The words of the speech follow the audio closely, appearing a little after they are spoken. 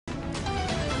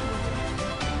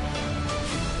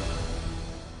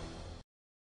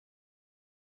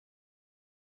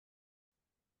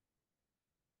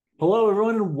Hello,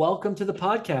 everyone, and welcome to the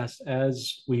podcast.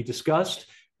 As we discussed,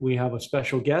 we have a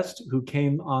special guest who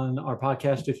came on our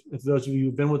podcast. If those of you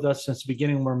who've been with us since the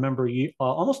beginning will remember,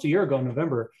 almost a year ago in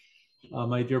November,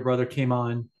 my dear brother came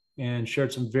on and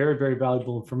shared some very, very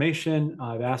valuable information.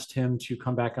 I've asked him to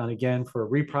come back on again for a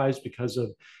reprise because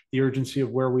of the urgency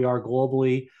of where we are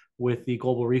globally with the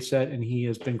global reset, and he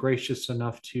has been gracious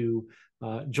enough to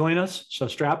join us. So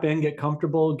strap in, get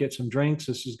comfortable, get some drinks.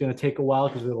 This is going to take a while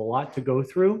because we have a lot to go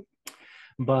through.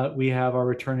 But we have our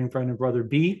returning friend and brother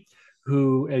B,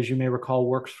 who, as you may recall,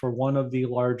 works for one of the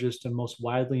largest and most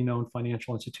widely known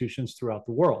financial institutions throughout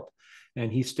the world.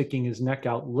 And he's sticking his neck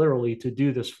out literally to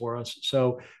do this for us.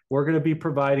 So we're going to be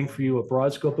providing for you a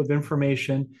broad scope of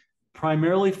information,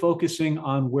 primarily focusing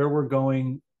on where we're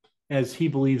going as he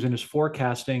believes in his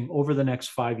forecasting over the next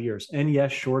 5 years. And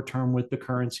yes, short term with the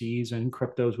currencies and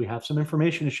cryptos, we have some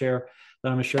information to share that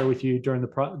I'm going to share with you during the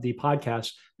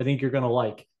podcast. I think you're going to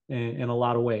like in a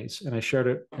lot of ways. And I shared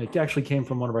it. It actually came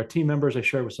from one of our team members. I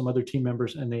shared it with some other team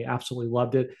members, and they absolutely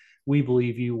loved it. We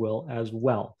believe you will as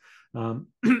well. So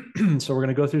we're going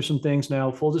to go through some things now.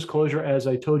 Full disclosure, as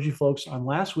I told you folks on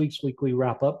last week's weekly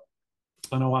wrap up,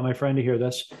 and I want my friend to hear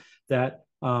this, that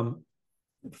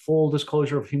full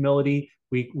disclosure of humility,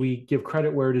 we give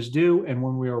credit where it is due. And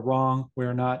when we are wrong,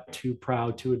 we're not too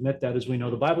proud to admit that. As we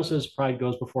know, the Bible says pride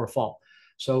goes before a fall.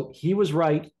 So he was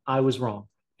right. I was wrong.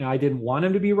 Now, I didn't want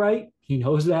him to be right. He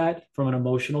knows that from an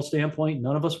emotional standpoint.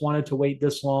 None of us wanted to wait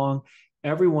this long.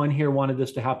 Everyone here wanted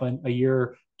this to happen a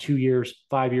year, 2 years,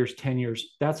 5 years, 10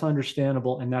 years. That's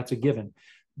understandable, and that's a given.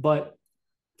 But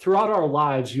throughout our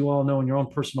lives, you all know in your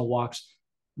own personal walks,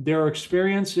 there are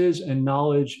experiences and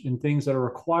knowledge and things that are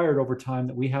required over time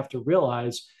that we have to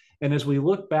realize. And as we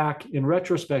look back in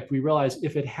retrospect, we realize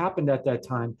if it happened at that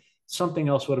time, something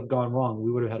else would have gone wrong.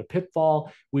 We would have had a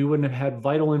pitfall. We wouldn't have had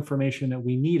vital information that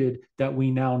we needed that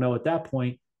we now know at that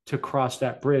point to cross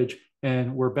that bridge.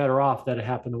 And we're better off that it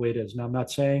happened the way it is. Now, I'm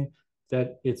not saying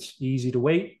that it's easy to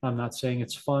wait. I'm not saying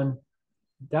it's fun.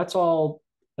 That's all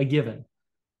a given.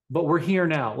 But we're here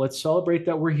now. Let's celebrate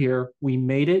that we're here. We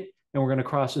made it, and we're going to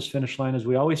cross this finish line, as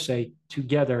we always say,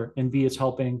 together. And B is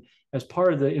helping as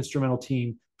part of the instrumental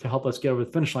team to help us get over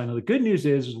the finish line. Now, the good news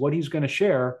is what he's going to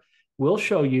share will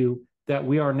show you that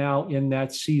we are now in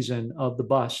that season of the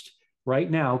bust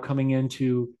right now, coming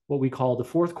into what we call the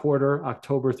fourth quarter,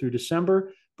 October through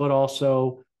December, but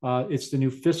also it's the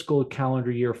new fiscal calendar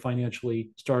year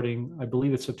financially starting, I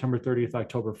believe it's September 30th,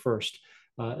 October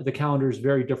 1st. The calendar is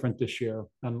very different this year.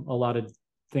 A lot of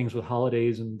things with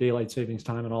holidays and daylight savings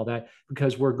time and all that,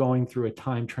 because we're going through a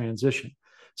time transition.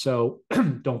 So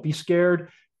don't be scared.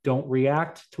 Don't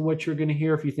react to what you're going to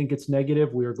hear. If you think it's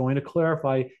negative, we are going to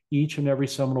clarify each and every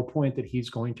seminal point that he's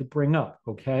going to bring up.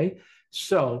 Okay.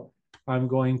 So I'm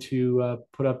going to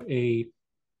put up a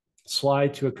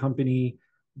slide to accompany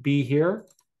B here,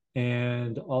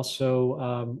 and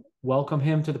also welcome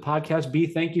him to the podcast. B,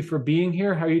 thank you for being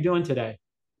here. How are you doing today?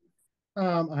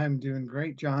 I'm doing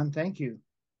great, John. Thank you.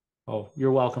 Oh,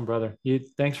 you're welcome, brother.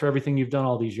 Thanks for everything you've done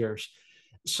all these years.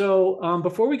 So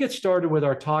before we get started with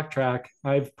our talk track,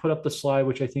 I've put up the slide,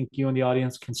 which I think you and the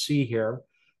audience can see here.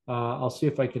 I'll see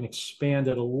if I can expand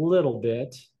it a little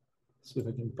bit. See if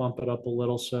I can bump it up a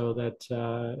little so that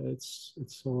it's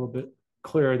a little bit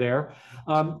clearer there.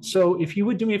 So if you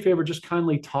would do me a favor, just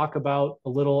kindly talk about a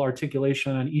little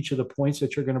articulation on each of the points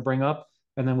that you're going to bring up,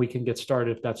 and then we can get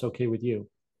started if that's okay with you.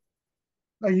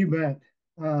 Oh, you bet.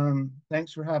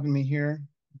 Thanks for having me here.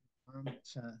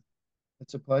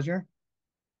 It's a pleasure.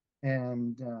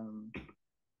 And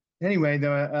anyway,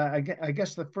 though, I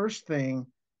guess the first thing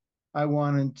I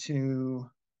wanted to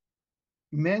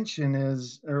mention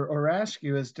is, or ask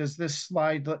you is, does this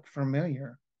slide look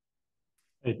familiar?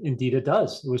 Indeed, it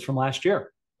does. It was from last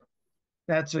year.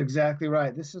 That's exactly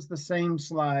right. This is the same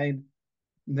slide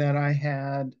that I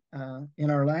had in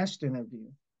our last interview.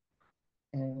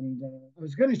 And I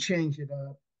was going to change it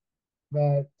up,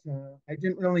 but I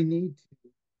didn't really need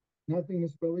to. Nothing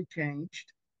has really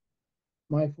changed.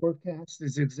 My forecast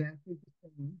is exactly the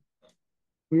same.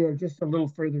 We are just a little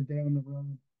further down the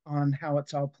road on how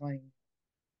it's all playing.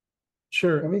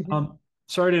 Sure. Everything.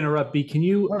 Sorry to interrupt, B. Can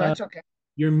you, Oh, that's okay.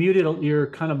 you're muted, you're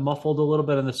kind of muffled a little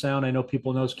bit on the sound. I know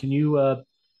people knows. Can you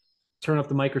turn up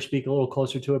the mic or speak a little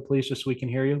closer to it, please, just so we can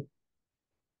hear you?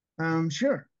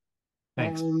 Sure.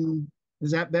 Thanks. Um,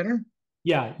 is that better?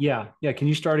 Yeah. Can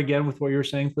you start again with what you were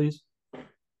saying, please?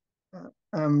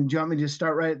 Do you want me to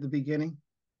start right at the beginning?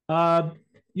 Uh,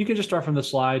 you can just start from the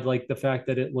slide, like the fact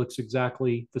that it looks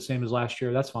exactly the same as last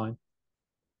year. That's fine.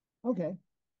 Okay.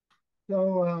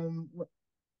 So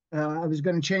I was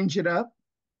going to change it up.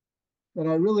 but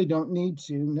I really don't need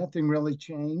to. Nothing really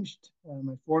changed.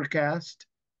 My forecast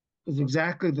is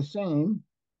exactly the same.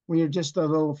 We are just a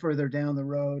little further down the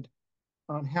road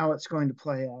on how it's going to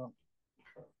play out.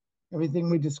 Everything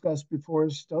we discussed before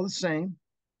is still the same.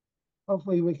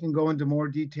 Hopefully, we can go into more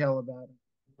detail about it.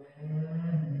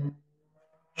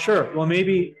 Sure. Well,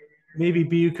 maybe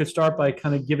B, you could start by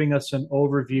kind of giving us an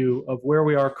overview of where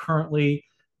we are currently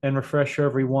and refresh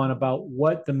everyone about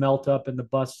what the melt up and the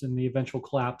bust and the eventual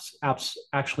collapse apps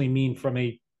actually mean from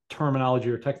a terminology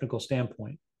or technical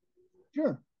standpoint.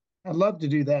 Sure, I'd love to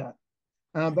do that.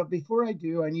 But before I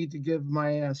do, I need to give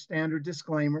my standard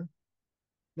disclaimer.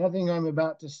 Nothing I'm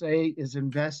about to say is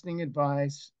investing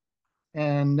advice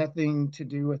and nothing to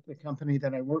do with the company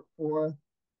that I work for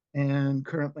and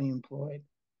currently employed.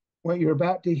 What you're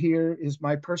about to hear is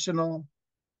my personal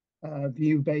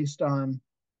view based on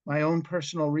my own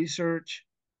personal research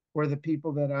or the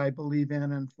people that I believe in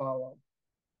and follow.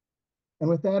 And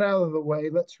with that out of the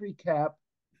way, let's recap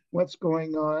what's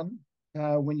going on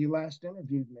when you last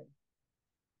interviewed me.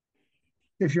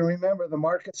 If you remember, the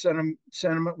market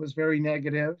sentiment was very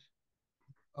negative.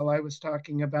 While I was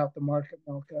talking about the market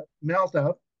melt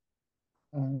up,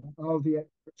 all the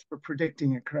experts were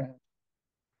predicting a crash.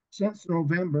 Since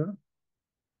November,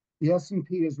 the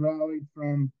S&P has rallied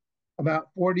from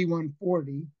about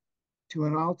 4140 to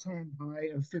an all-time high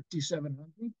of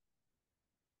 5700,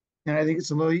 and I think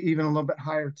it's even a little bit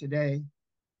higher today.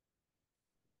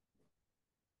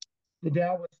 The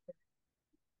Dow was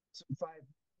 5.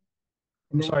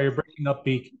 Sorry, you're breaking up,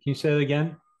 B. Can you say that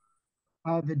again?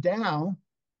 The Dow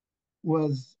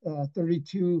was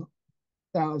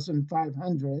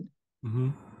 32,500,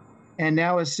 and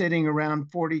now is sitting around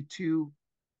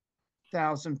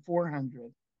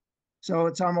 42,400. So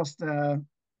it's almost a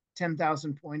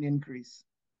 10,000 point increase.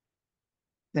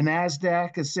 The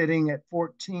NASDAQ is sitting at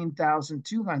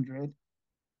 14,200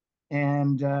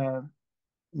 and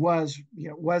was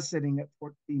sitting at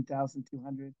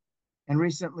 14,200 and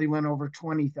recently went over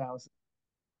 20,000.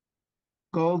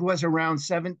 Gold was around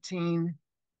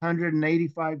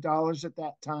 $1,785 at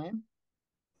that time,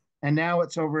 and now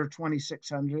it's over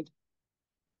 2,600,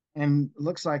 and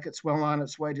looks like it's well on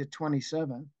its way to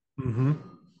 27.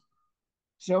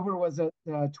 Silver was at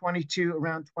around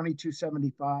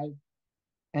 22.75,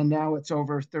 and now it's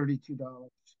over $32.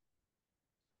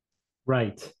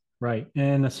 Right, right.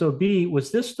 And so B,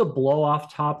 was this the blow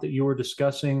off top that you were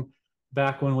discussing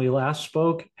back when we last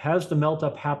spoke? Has the melt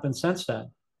up happened since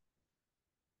then?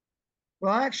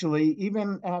 Well, actually,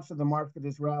 even after the market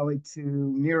has rallied to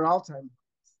near all-time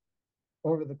highs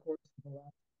over the course of the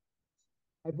last,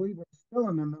 I believe we're still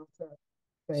in the melt-up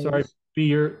phase. Sorry, B,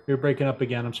 you're breaking up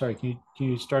again. I'm sorry. Can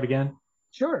you start again?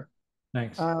 Sure.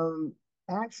 Thanks.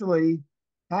 Actually,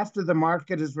 after the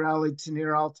market has rallied to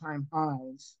near all-time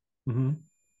highs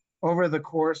over the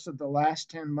course of the last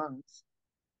 10 months,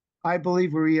 I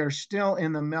believe we are still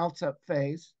in the melt-up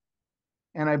phase,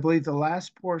 and I believe the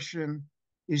last portion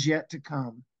is yet to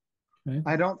come. Okay.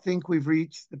 I don't think we've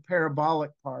reached the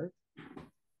parabolic part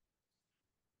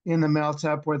in the melt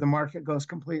up where the market goes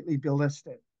completely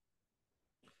ballistic.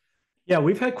 Yeah,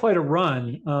 we've had quite a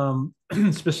run,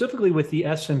 specifically with the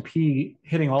S&P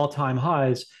hitting all-time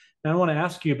highs. And I want to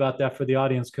ask you about that for the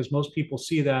audience, because most people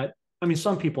see that. I mean,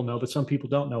 some people know, but some people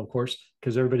don't know, of course,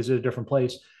 because everybody's at a different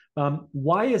place.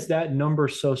 Why is that number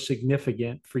so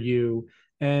significant for you,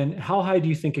 and how high do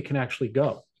you think it can actually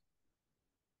go?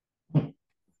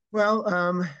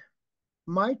 Well,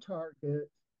 my target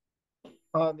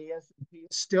on the S&P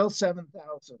is still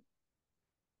 7,000,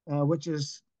 which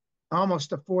is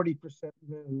almost a 40%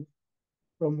 move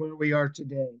from where we are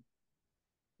today.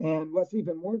 And what's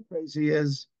even more crazy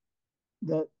is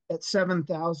that at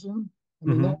 7,000, I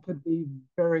mean, that could be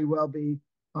very well be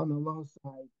on the low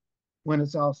side when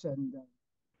it's all said and done.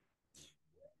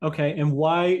 Okay, and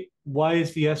why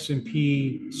is the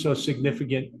S&P so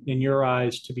significant in your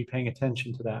eyes to be paying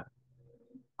attention to that?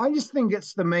 I just think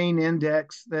it's the main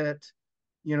index that,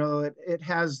 it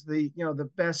has the, the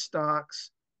best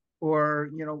stocks, or,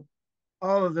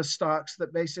 all of the stocks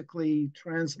that basically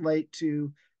translate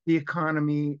to the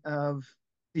economy of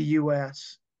the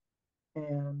US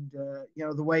and,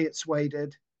 the way it's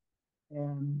weighted.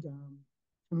 And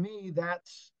to me, I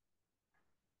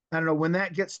don't know, when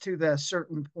that gets to the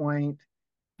certain point,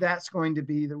 that's going to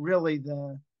be really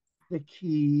the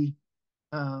key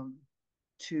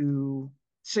to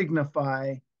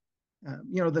signify,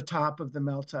 the top of the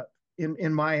melt up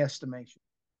in my estimation.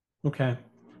 Okay,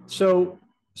 so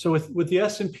with the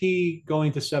S&P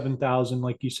going to 7,000,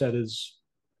 like you said, is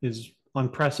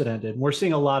unprecedented. We're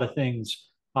seeing a lot of things,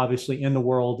 obviously, in the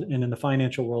world and in the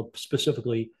financial world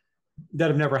specifically, that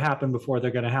have never happened before,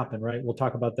 they're going to happen, right? We'll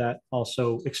talk about that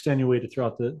also extenuated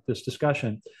throughout this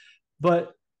discussion.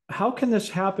 But how can this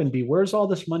happen, B? Where's all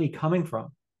this money coming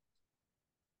from?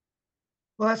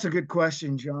 Well, that's a good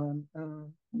question, John. A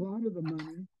lot of the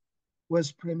money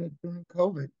was printed during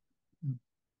COVID.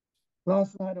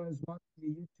 Last night I was watching a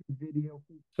YouTube video.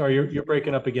 Sorry, you're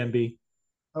breaking up again, B.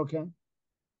 Okay.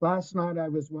 Last night I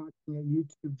was watching a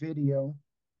YouTube video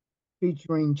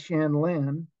featuring Chen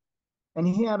Lin, and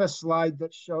he had a slide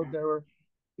that showed there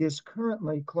is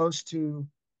currently close to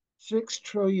 $6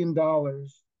 trillion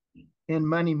in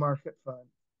money market funds.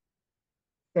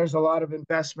 There's a lot of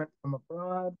investment from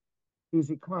abroad whose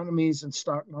economies and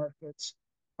stock markets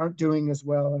aren't doing as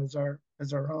well as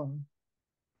our own.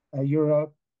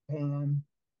 Europe and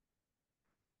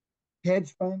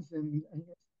hedge funds and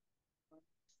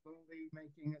slowly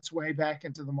making its way back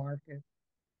into the market.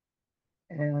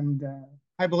 And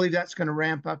I believe that's going to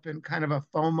ramp up in kind of a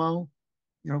FOMO,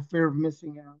 fear of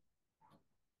missing out.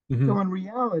 So Mm-hmm. in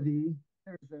reality,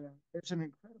 there's an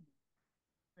incredible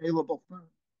available fund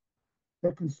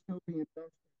that can still be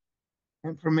invested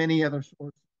and from many other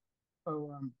sources.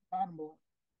 So bottom line,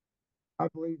 I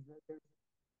believe that there's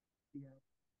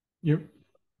You're, B,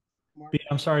 market.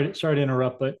 I'm sorry to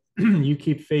interrupt, but you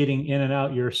keep fading in and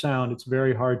out your sound. It's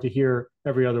very hard to hear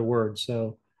every other word.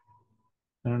 So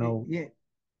I don't know. Yeah,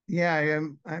 yeah,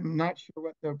 I'm not sure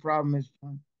what the problem is,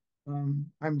 John.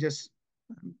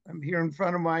 I'm here in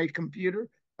front of my computer.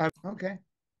 Okay.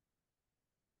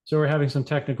 So we're having some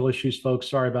technical issues, folks.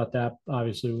 Sorry about that.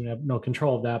 Obviously, we have no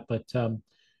control of that. But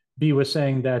B was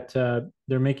saying that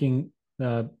they're making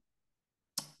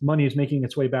money is making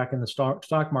its way back in the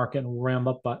stock market and will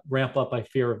ramp up by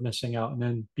fear of missing out. And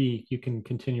then B, you can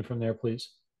continue from there, please.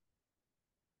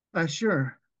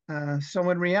 Sure. So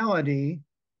in reality,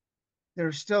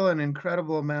 there's still an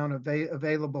incredible amount of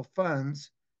available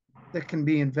funds that can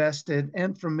be invested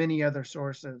and from many other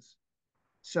sources.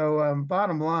 So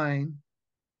bottom line,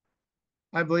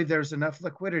 I believe there's enough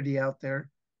liquidity out there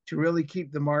to really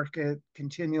keep the market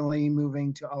continually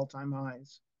moving to all-time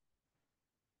highs.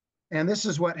 And this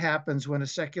is what happens when a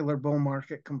secular bull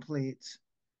market completes.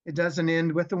 It doesn't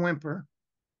end with a whimper.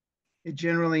 It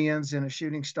generally ends in a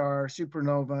shooting star,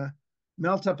 supernova,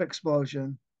 melt up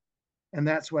explosion. And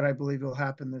that's what I believe will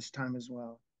happen this time as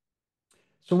well.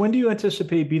 So when do you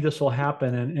anticipate B this will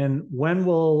happen, and when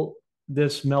will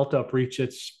this melt up reach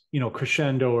its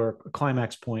crescendo or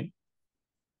climax point?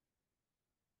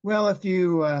 Well, if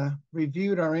you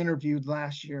reviewed our interview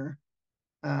last year,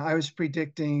 I was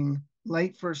predicting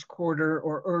late first quarter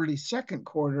or early second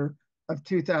quarter of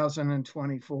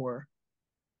 2024.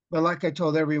 But like I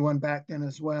told everyone back then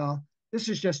as well, this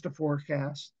is just a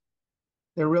forecast.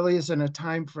 There really isn't a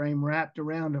time frame wrapped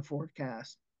around a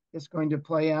forecast. It's going to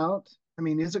play out. I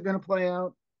mean, is it going to play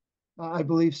out? I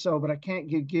believe so, but I can't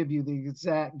give you the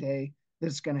exact day that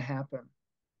it's going to happen.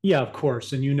 Yeah, of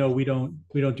course. And we don't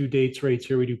do dates rates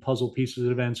here. We do puzzle pieces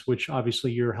at events, which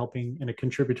obviously you're helping in a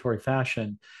contributory fashion.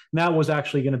 And that was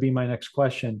actually going to be my next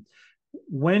question.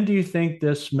 When do you think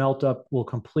this melt up will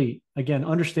complete? Again,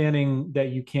 understanding that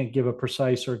you can't give a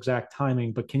precise or exact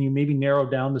timing, but can you maybe narrow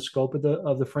down the scope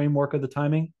of the framework of the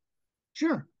timing?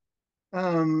 Sure.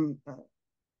 Um,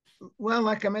 well,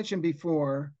 like I mentioned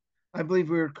before, I believe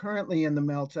we are currently in the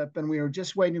melt up and we are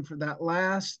just waiting for that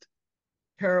last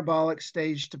parabolic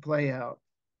stage to play out.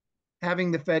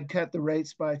 Having the Fed cut the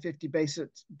rates by 50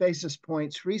 basis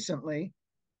points recently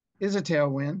is a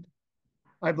tailwind.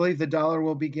 I believe the dollar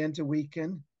will begin to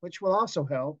weaken, which will also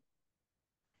help.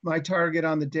 My target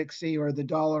on the Dixie or the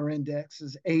dollar index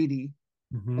is 80,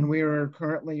 and Mm-hmm. we are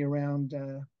currently around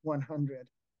 100.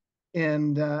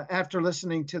 And after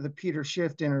listening to the Peter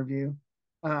Schiff interview,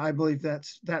 I believe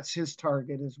that's his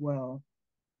target as well.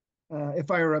 If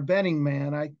I were a betting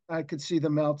man, I could see the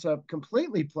melt up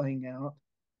completely playing out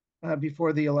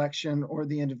before the election or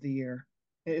the end of the year,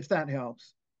 if that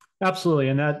helps. Absolutely.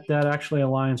 And that actually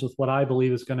aligns with what I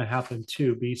believe is going to happen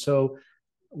too, B. So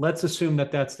let's assume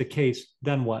that that's the case.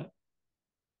 Then what?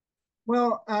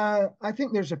 Well, I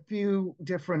think there's a few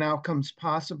different outcomes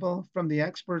possible from the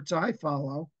experts I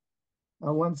follow.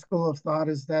 One school of thought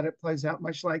is that it plays out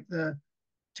much like the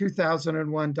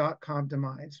 2001 dot-com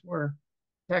demise, where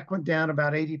tech went down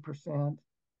about 80%.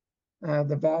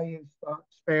 The value of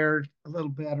stocks fared a little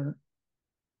better.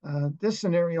 This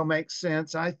scenario makes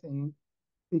sense, I think,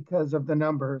 because of the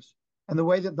numbers and the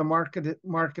way that the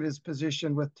market is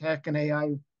positioned with tech and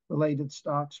AI related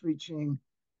stocks reaching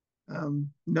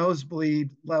nosebleed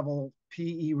level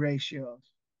PE ratios.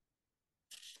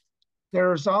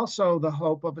 There is also the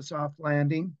hope of a soft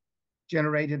landing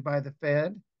generated by the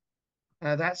Fed.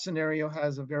 That scenario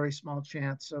has a very small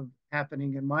chance of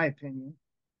happening, in my opinion.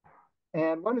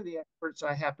 And one of the experts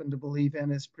I happen to believe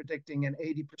in is predicting an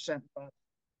 80% bust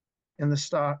in the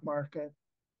stock market,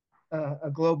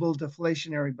 a global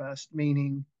deflationary bust,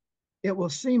 meaning it will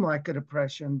seem like a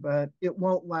depression, but it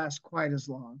won't last quite as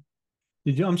long.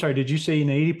 I'm sorry, did you say an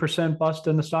 80% bust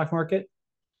in the stock market?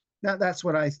 That's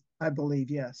what I believe,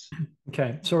 yes.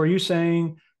 Okay. So are you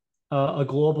saying a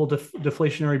global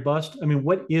deflationary bust? I mean,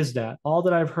 what is that? All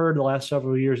that I've heard the last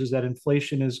several years is that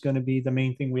inflation is going to be the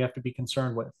main thing we have to be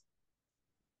concerned with.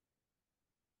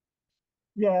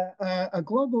 Yeah, a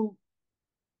global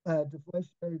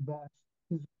deflationary bust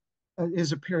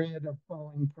is a period of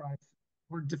falling prices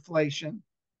or deflation,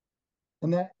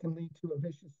 and that can lead to a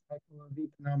vicious cycle of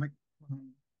economic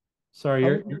decline. Sorry,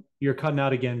 I you're cutting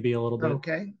out again, B, a little bit.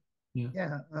 Okay. Yeah.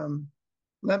 Yeah.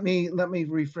 Let me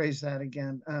rephrase that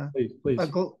again. Please, A, please.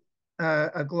 glo-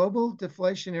 a global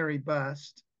deflationary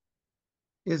bust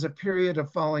is a period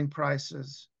of falling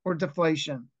prices or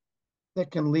deflation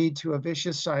that can lead to a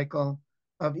vicious cycle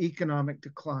of economic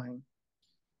decline.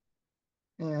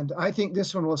 And I think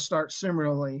this one will start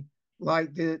similarly,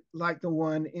 like the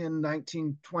one in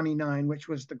 1929, which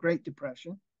was the Great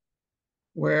Depression,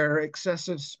 where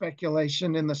excessive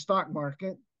speculation in the stock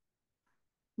market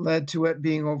led to it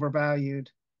being overvalued,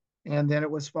 and then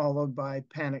it was followed by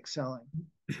panic selling.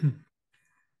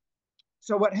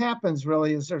 So what happens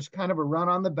really is there's kind of a run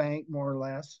on the bank, more or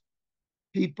less.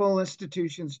 People,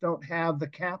 institutions don't have the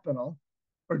capital,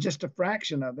 or just a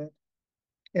fraction of it.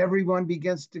 Everyone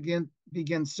begin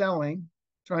selling,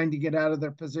 trying to get out of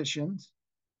their positions.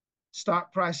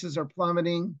 Stock prices are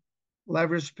plummeting,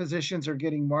 leveraged positions are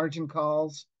getting margin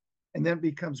calls, and then it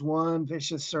becomes one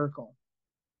vicious circle.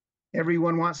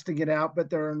 Everyone wants to get out, but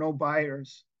there are no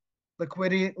buyers.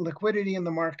 Liquidity in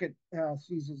the market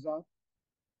seizes up,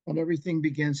 and everything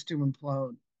begins to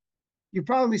implode. You've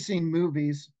probably seen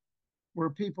movies where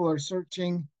people are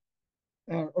searching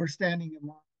or standing in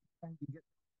line trying to get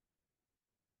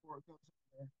before it goes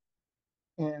there.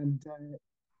 And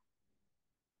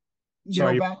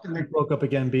Sorry, back in you the broke up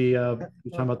again, B. You're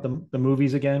talking about okay, the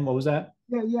movies again. What was that?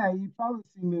 yeah, you've probably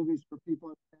seen movies where people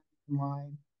are standing in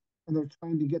line and they're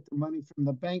trying to get their money from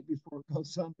the bank before it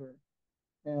goes under.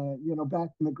 Back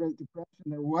in the Great Depression,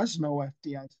 there was no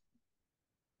FDIC.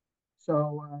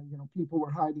 So, people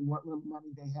were hiding what little money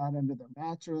they had under their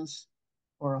mattress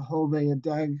or a hole they had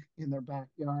dug in their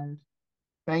backyard.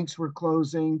 Banks were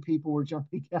closing, people were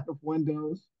jumping out of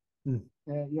windows. Hmm.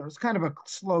 It's kind of a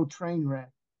slow train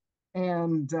wreck.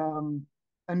 And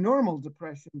a normal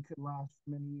depression could last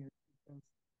many years because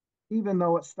even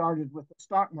though it started with the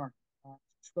stock market,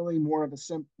 it's really more of a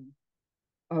symptom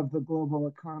of the global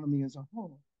economy as a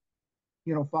whole.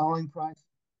 Falling prices,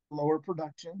 lower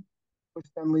production, which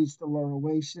then leads to lower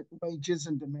wages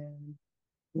and demand,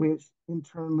 which in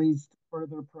turn leads to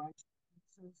further price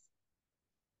increases.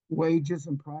 Wages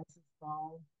and prices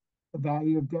fall. The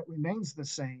value of debt remains the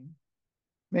same,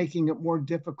 making it more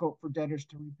difficult for debtors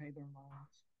to repay their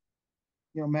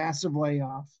loans. Massive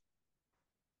layoffs.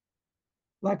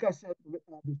 Like I said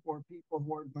before, people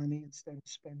hoard money instead of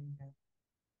spending it.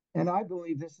 And I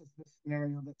believe this is the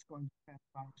scenario that's going to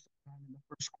transpire sometime in the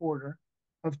first quarter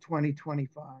of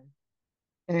 2025.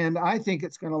 And I think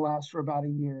it's going to last for about a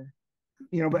year.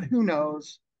 But who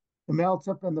knows? The melt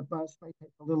up and the bust may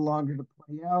take a little longer to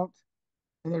play out.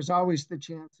 And there's always the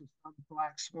chance of some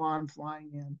black swan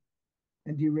flying in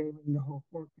and derailing the whole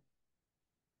forecast.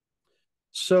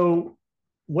 So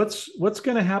what's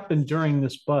going to happen during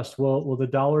this bust? Will the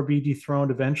dollar be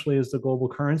dethroned eventually as the global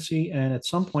currency, and at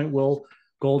some point will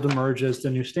gold emerge as the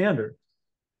new standard?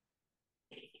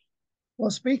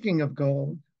 Well, speaking of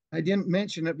gold, I didn't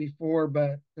mention it before,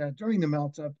 but during the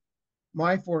melt up,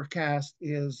 my forecast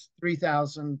is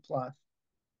 3,000 plus.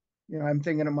 I'm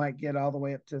thinking it might get all the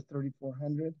way up to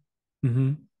 3,400.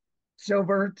 Mm-hmm.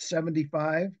 Silver,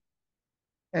 75.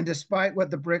 And despite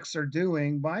what the BRICS are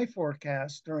doing, my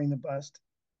forecast during the bust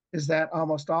is that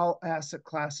almost all asset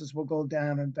classes will go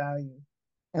down in value.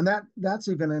 And that's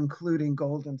even including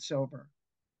gold and silver.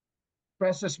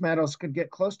 Precious metals could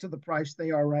get close to the price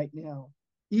they are right now,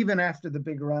 even after the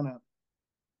big run up.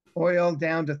 Oil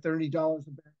down to $30 a barrel.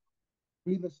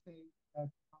 Real estate,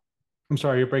 I'm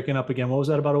sorry, you're breaking up again. What was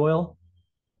that about oil?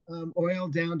 oil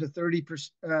down to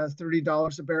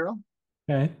 $30 a barrel.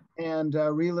 Okay. And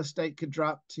real estate could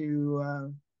drop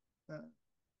 30%.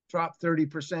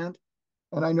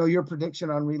 And I know your prediction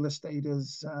on real estate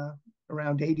is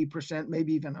around 80%,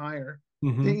 maybe even higher.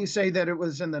 Mm-hmm. Didn't you say that it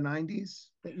was in the 90s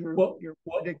that you're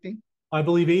predicting? I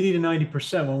believe 80 to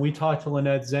 90%. When we talked to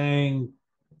Lynette Zhang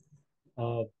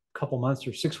a couple months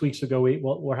or 6 weeks ago,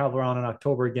 we'll have her on in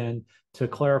October again to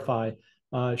clarify.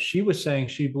 She was saying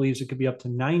she believes it could be up to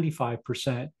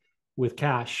 95% with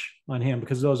cash on hand,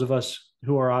 because those of us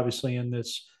who are obviously in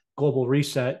this global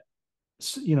reset,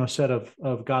 set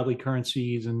of godly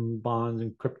currencies and bonds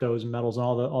and cryptos and metals and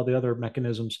all the other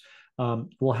mechanisms,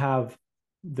 will have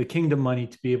the kingdom money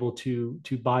to be able to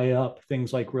buy up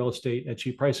things like real estate at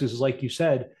cheap prices. Like you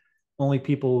said, only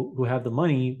people who have the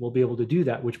money will be able to do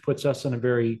that, which puts us in a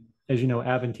very, as you know,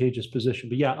 advantageous position.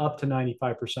 But yeah, up to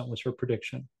 95% was her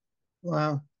prediction.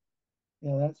 Wow.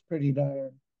 Yeah, that's pretty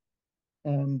dire.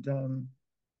 And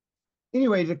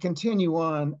anyway, to continue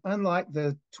on, unlike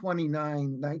the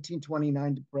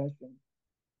 1929 depression,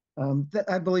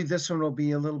 I believe this one will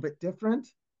be a little bit different.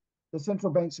 The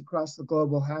central banks across the globe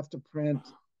will have to print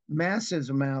massive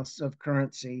amounts of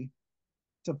currency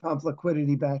to pump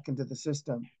liquidity back into the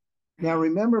system. Now,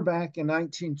 remember back in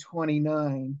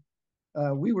 1929,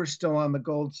 we were still on the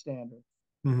gold standard,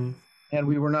 Mm-hmm. and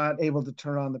we were not able to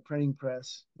turn on the printing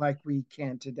press like we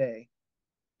can today.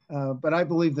 But I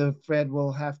believe the Fed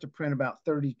will have to print about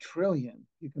 30 trillion,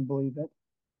 you can believe it,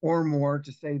 or more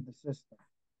to save the system.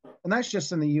 And that's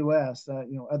just in the U.S.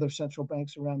 Other central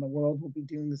banks around the world will be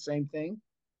doing the same thing.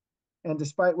 And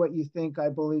despite what you think, I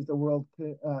believe the world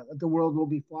will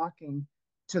be flocking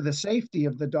to the safety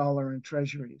of the dollar and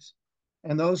treasuries,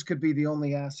 and those could be the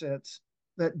only assets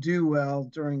that do well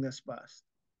during this bust.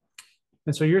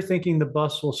 And so you're thinking the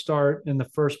bust will start in the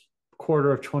first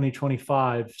quarter of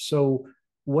 2025. So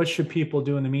what should people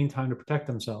do in the meantime to protect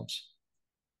themselves?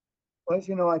 Well, as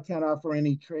you know, I can't offer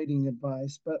any trading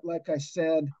advice, but like I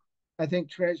said, I think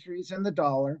treasuries and the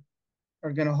dollar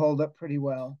are going to hold up pretty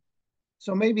well.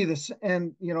 So maybe this,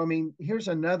 and here's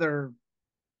another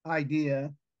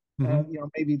idea. Mm-hmm.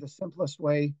 Maybe the simplest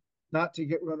way not to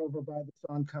get run over by this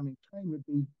oncoming train would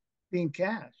be being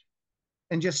cash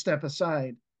and just step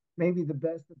aside. Maybe the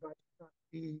best advice is not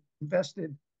to be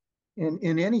invested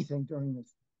in anything during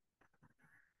this.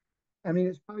 I mean,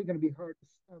 it's probably going to be hard to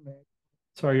stomach.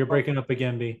 Sorry, you're breaking up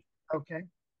again, B. Okay.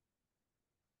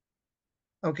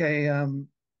 Okay.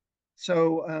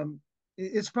 So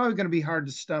it's probably going to be hard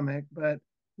to stomach, but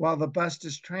while the bust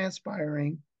is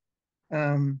transpiring,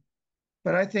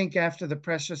 but I think after the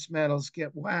precious metals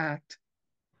get whacked,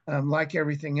 like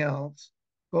everything else,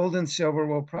 gold and silver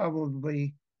will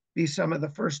probably be some of the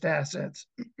first assets,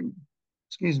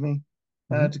 excuse me,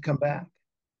 Mm-hmm. to come back.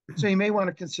 So you may want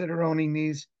to consider owning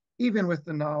these, even with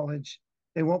the knowledge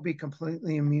they won't be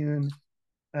completely immune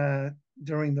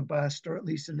during the bust, or at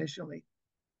least initially.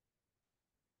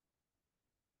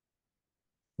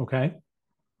 Okay.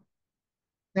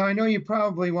 Now, I know you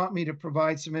probably want me to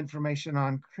provide some information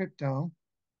on crypto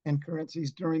and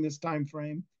currencies during this time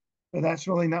frame, but that's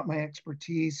really not my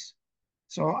expertise.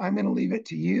 So I'm going to leave it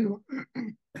to you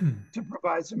to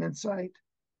provide some insight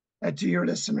to your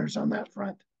listeners on that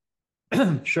front.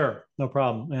 Sure, no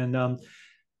problem. And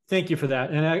thank you for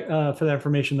that, and for that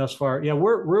information thus far. Yeah,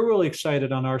 we're really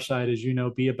excited on our side, as you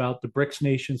know, be about the BRICS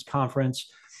Nations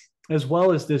Conference, as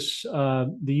well as this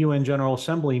the UN General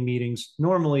Assembly meetings.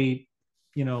 Normally,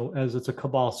 as it's a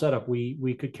cabal setup,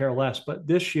 we could care less. But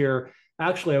this year,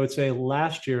 actually, I would say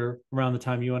last year, around the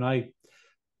time you and I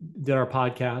did our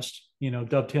podcast,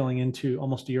 dovetailing into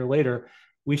almost a year later,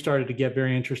 we started to get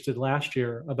very interested last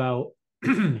year about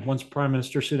once Prime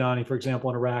Minister Sudani, for example,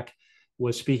 in Iraq,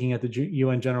 was speaking at the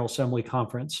UN General Assembly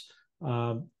conference,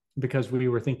 because we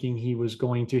were thinking he was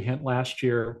going to hint last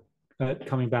year at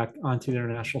coming back onto the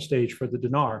international stage for the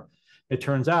dinar. It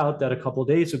turns out that a couple of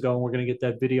days ago, and we're going to get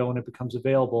that video when it becomes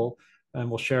available, and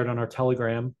we'll share it on our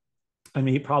Telegram. I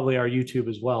mean, probably our YouTube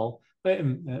as well,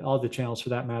 and all the channels for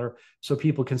that matter, so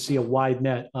people can see a wide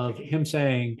net of him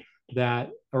saying that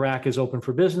Iraq is open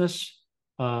for business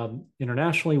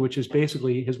internationally, which is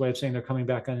basically his way of saying they're coming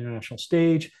back on the international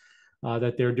stage,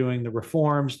 that they're doing the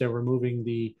reforms, they're removing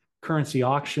the currency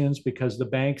auctions, because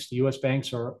the US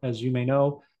banks are, as you may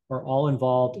know, are all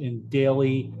involved in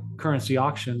daily currency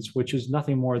auctions, which is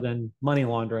nothing more than money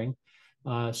laundering.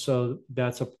 So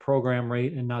that's a program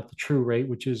rate and not the true rate,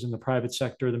 which is in the private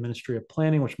sector, the Ministry of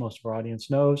Planning, which most of our audience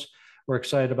knows. We're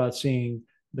excited about seeing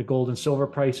the gold and silver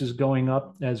prices going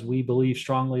up, as we believe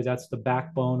strongly that's the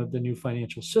backbone of the new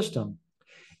financial system.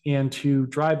 And to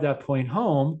drive that point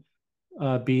home,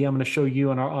 B, I'm going to show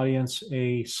you and our audience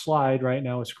a slide right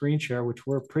now, a screen share, which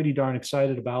we're pretty darn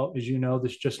excited about. As you know,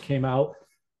 this just came out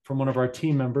from one of our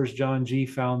team members. John G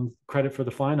found credit for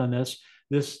the find on this.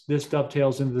 This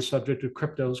dovetails into the subject of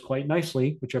cryptos quite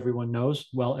nicely, which everyone knows,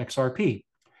 well, XRP.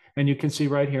 And you can see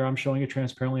right here, I'm showing it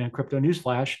transparently on Crypto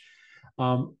Newsflash.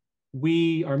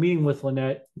 We are meeting with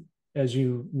Lynette as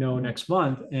you know, next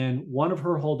month. And one of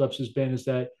her holdups has been is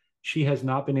that she has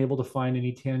not been able to find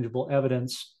any tangible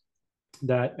evidence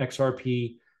that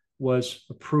XRP was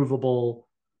a provable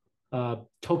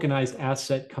tokenized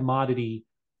asset commodity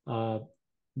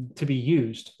to be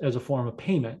used as a form of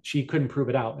payment. She couldn't prove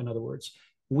it out, in other words.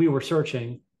 We were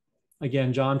searching.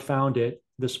 Again, Jon found it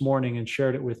this morning and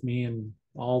shared it with me, and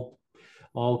all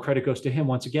credit goes to him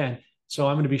once again. So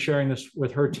I'm going to be sharing this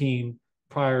with her team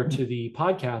prior to the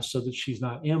podcast so that she's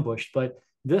not ambushed. But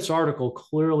this article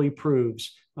clearly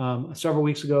proves several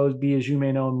weeks ago, as you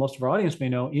may know, and most of our audience may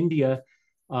know, India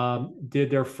did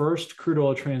their first crude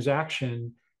oil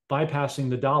transaction bypassing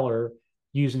the dollar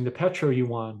using the petro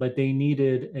yuan, but they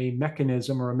needed a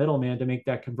mechanism or a middleman to make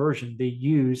that conversion. They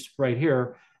used right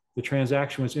here, the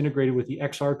transaction was integrated with the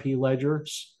XRP Ledger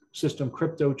System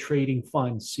Crypto Trading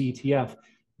Fund, CETF,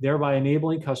 thereby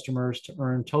enabling customers to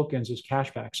earn tokens as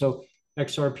cashback. So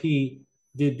XRP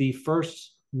did the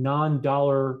first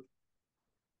non-dollar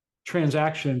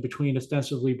transaction between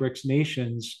ostensibly BRICS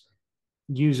nations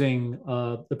using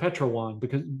the petro yuan,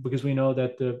 because we know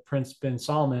that the Prince bin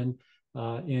Salman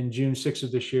in June 6th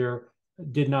of this year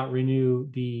did not renew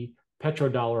the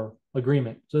petrodollar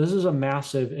agreement. So this is a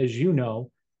massive, as you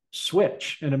know,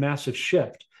 switch and a massive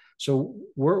shift. So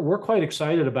we're quite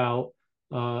excited about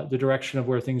the direction of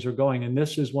where things are going. And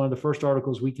this is one of the first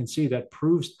articles we can see that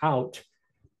proves out,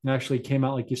 and actually came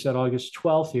out, like you said, August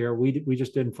 12th here. We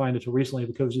just didn't find it till recently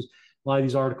because a lot of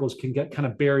these articles can get kind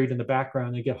of buried in the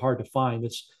background. They get hard to find.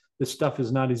 This stuff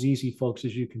is not as easy, folks,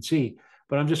 as you can see.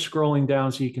 But I'm just scrolling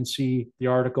down so you can see the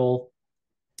article.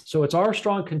 So it's our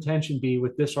strong contention, B,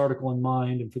 with this article in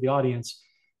mind and for the audience,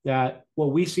 that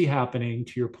what we see happening,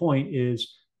 to your point,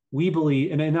 is we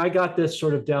believe, and I got this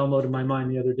sort of download in my mind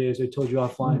the other day, as I told you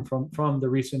offline from the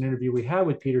recent interview we had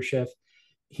with Peter Schiff.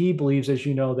 He believes, as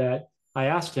you know, that I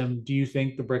asked him, do you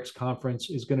think the BRICS conference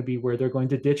is going to be where they're going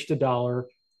to ditch the dollar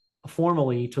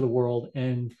formally to the world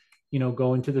and,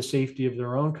 go into the safety of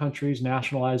their own countries,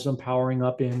 nationalize them, powering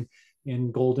up in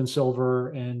gold and silver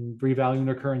and revaluing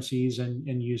their currencies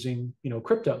and using,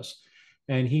 cryptos.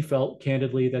 And he felt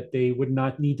candidly that they would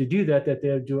not need to do that they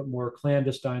would do it more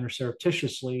clandestine or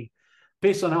surreptitiously.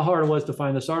 Based on how hard it was to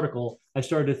find this article, I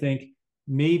started to think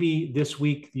maybe this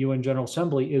week the UN General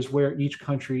Assembly is where each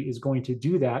country is going to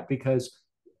do that, because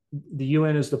the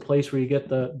UN is the place where you get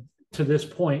to this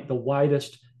point, the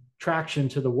widest traction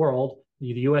to the world.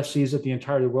 The US sees it, the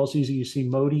entire world sees it. You see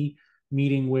Modi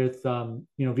meeting with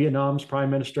Vietnam's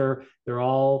prime minister. They're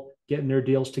all getting their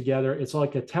deals together. It's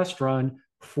like a test run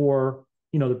for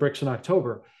the BRICS in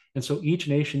October. And so each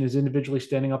nation is individually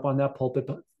standing up on that pulpit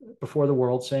before the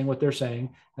world, saying what they're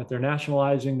saying, that they're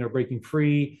nationalizing, they're breaking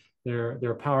free,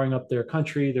 they're powering up their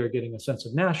country, they're getting a sense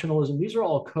of nationalism. These are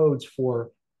all codes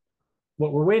for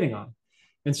what we're waiting on.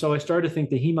 And so I started to think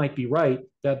that he might be right,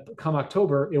 that come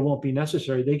October, it won't be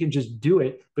necessary. They can just do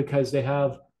it because they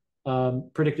have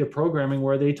predictive programming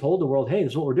where they told the world, hey,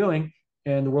 this is what we're doing.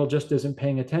 And the world just isn't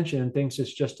paying attention and thinks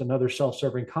it's just another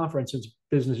self-serving conference. It's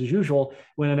business as usual,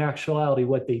 when in actuality,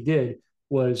 what they did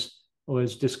was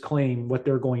disclaim what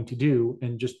they're going to do,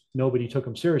 and just nobody took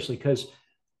them seriously, because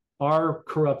our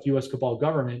corrupt US cabal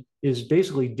government is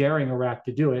basically daring Iraq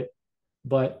to do it.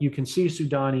 But you can see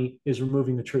Soudani is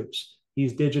removing the troops.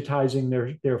 He's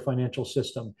digitizing their financial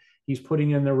system. He's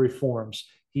putting in their reforms.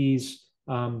 He's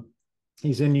in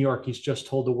New York. He's just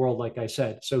told the world, like I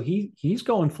said. So he's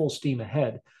going full steam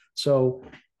ahead. So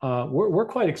we're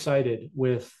quite excited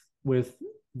with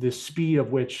the speed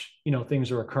of which things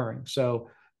are occurring. So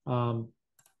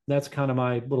that's kind of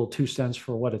my little 2 cents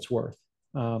for what it's worth.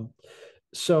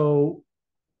 So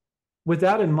with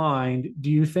that in mind,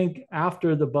 do you think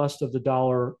after the bust of the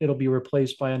dollar, it'll be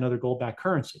replaced by another gold-backed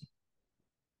currency?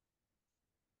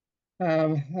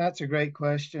 That's a great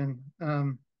question.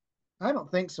 I don't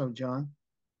think so, Jon.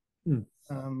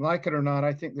 Like it or not,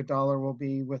 I think the dollar will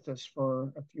be with us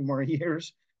for a few more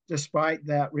years, despite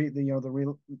that,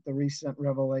 the recent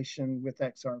revelation with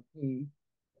XRP.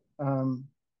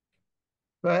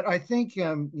 But I think,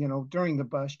 during the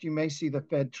bust, you may see the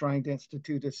Fed trying to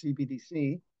institute a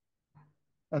CBDC.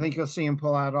 I think you'll see them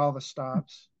pull out all the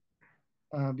stops.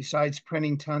 Besides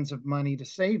printing tons of money to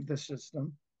save the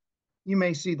system, you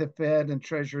may see the Fed and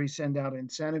Treasury send out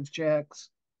incentive checks,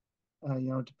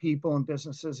 to people and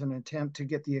businesses in an attempt to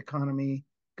get the economy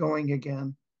going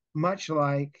again, much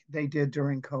like they did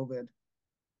during COVID.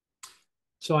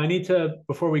 So I need to,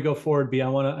 before we go forward, B,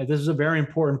 this is a very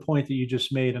important point that you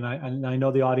just made. And I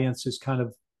know the audience is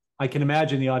I can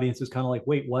imagine the audience is kind of like,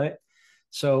 wait, what?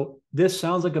 So this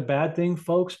sounds like a bad thing,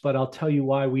 folks, but I'll tell you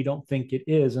why we don't think it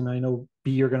is. And I know,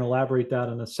 B, you're going to elaborate that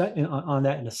on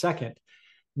that in a second.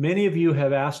 many of you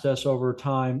have asked us over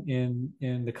time in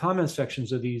the comment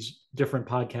sections of these different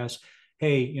podcasts,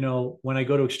 hey, when I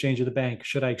go to exchange at the bank,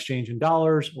 should I exchange in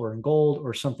dollars or in gold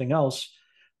or something else?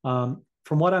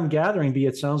 From what I'm gathering, B,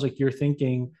 it sounds like you're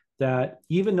thinking that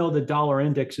even though the dollar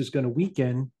index is going to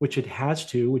weaken, which it has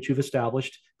to, which you've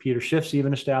established, Peter Schiff's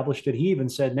even established it. He even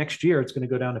said next year it's going to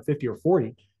go down to 50 or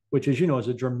 40, which, as you know, is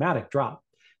a dramatic drop.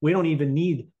 We don't even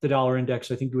need the dollar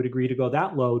index, I think you would agree, to go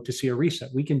that low to see a reset.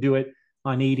 We can do it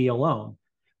on 80 alone,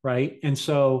 right? And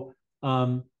so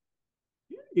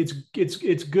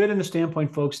it's good in the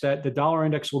standpoint, folks, that the dollar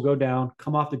index will go down,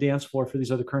 come off the dance floor for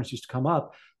these other currencies to come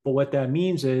up. But what that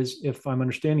means is, if I'm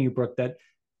understanding you, Brooke, that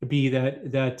be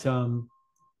that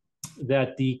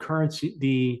the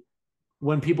currency,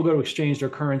 when people go to exchange their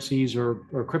currencies or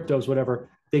cryptos, whatever,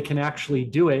 they can actually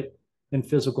do it in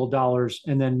physical dollars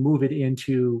and then move it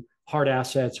into hard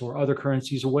assets or other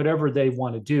currencies or whatever they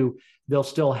want to do. They'll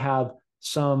still have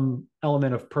some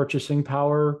element of purchasing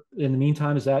power in the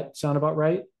meantime. Does that sound about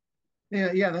right?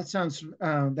 Yeah, that sounds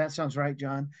right,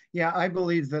 John. Yeah, I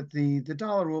believe that the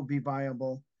dollar will be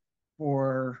viable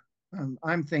for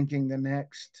I'm thinking the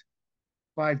next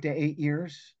 5 to 8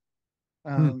 years.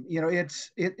 Hmm.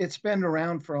 It's been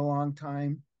around for a long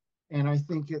time, and I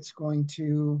think it's going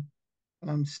to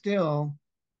still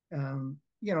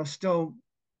still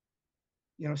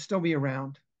still be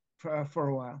around for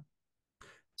a while.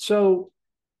 So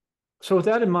So with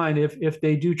that in mind, if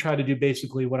they do try to do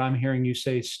basically what I'm hearing you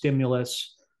say,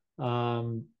 stimulus,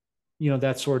 um,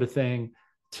 that sort of thing,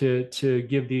 to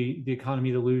give the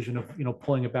economy the illusion of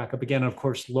pulling it back up again, and of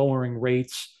course lowering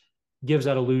rates gives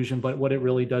that illusion, but what it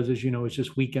really does is it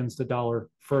just weakens the dollar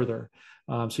further.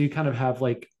 So you kind of have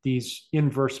like these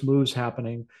inverse moves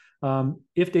happening.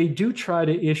 If they do try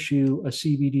to issue a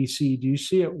CBDC, do you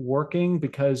see it working?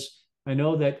 Because I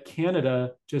know that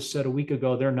Canada just said a week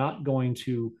ago they're not going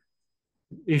to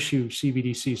issue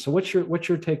CBDC. So what's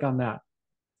your take on that?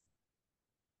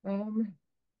 Um,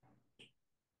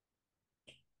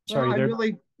 well, Sorry, there.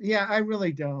 I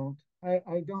really don't.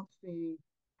 I don't see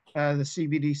the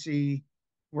CBDC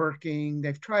working.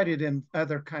 They've tried it in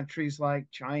other countries like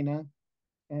China,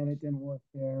 and it didn't work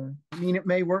there. I mean, it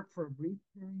may work for a brief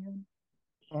period.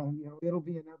 It'll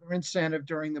be another incentive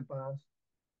during the bust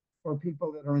for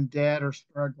people that are in debt or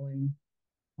struggling.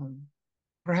 Um,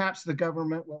 Perhaps the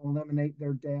government will eliminate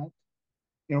their debt,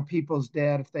 people's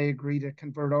debt if they agree to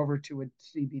convert over to a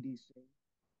CBDC.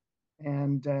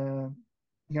 And,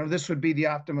 this would be the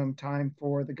optimum time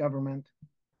for the government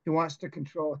who wants to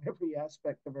control every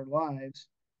aspect of our lives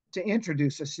to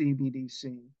introduce a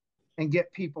CBDC and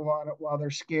get people on it while they're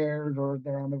scared or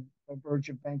they're on the verge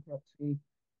of bankruptcy,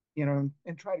 and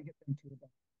try to get them to the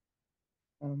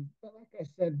bank. But like I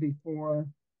said before,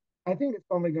 I think it's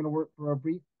only going to work for a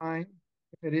brief time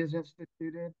if it is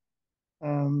instituted.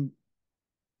 Um,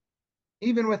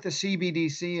 Even with the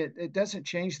CBDC, it doesn't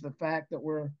change the fact that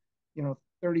we're,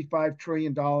 $35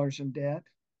 trillion in debt,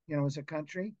 as a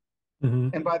country.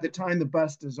 Mhm. And by the time the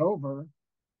bust is over,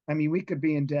 I mean, we could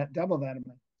be in debt double that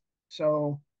amount.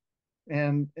 So,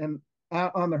 and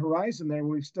out on the horizon there,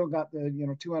 we've still got the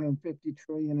 250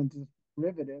 trillion in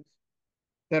derivatives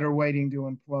that are waiting to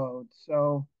implode.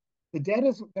 So, the debt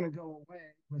isn't going to go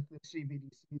away with the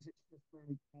CBDCs. It's just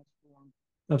really transformed.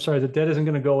 I'm sorry, the debt isn't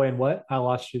going to go away. And what? I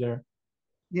lost you there.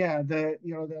 Yeah, the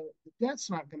debt's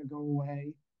not going to go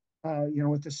away.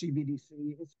 With the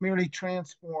CBDC, it's merely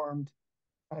transformed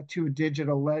to a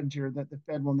digital ledger that the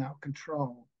Fed will now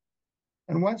control.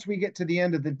 And once we get to the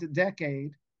end of the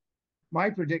decade, my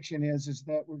prediction is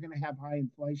that we're going to have high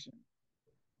inflation.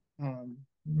 Um,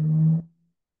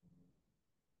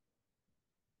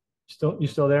 You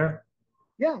still there?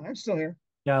 yeah, I'm still here.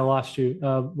 Yeah, I lost you.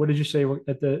 What did you say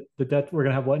at the debt? We're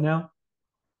going to have what now?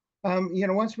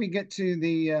 Once we get to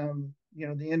the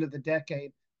end of the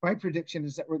decade, my prediction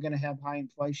is that we're going to have high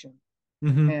inflation.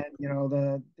 Hmm. And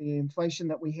the inflation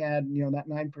that we had, that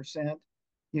 9%,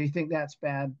 you think that's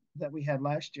bad that we had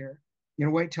last year.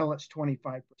 Wait till it's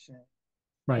 25%.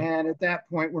 Right. And at that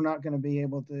point, we're not going to be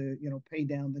able to, pay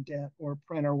down the debt or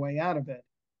print our way out of it.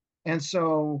 And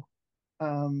so,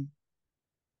 um,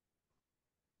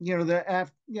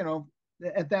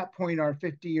 at that point, our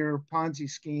 50-year Ponzi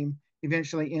scheme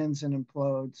eventually ends and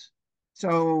implodes.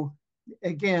 So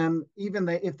again, even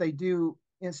if they do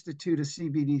institute a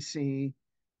CBDC,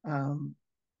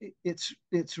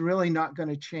 it's really not going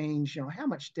to change, how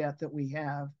much debt that we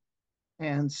have.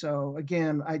 And so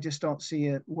again, I just don't see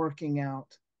it working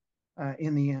out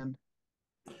in the end.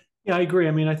 Yeah, I agree.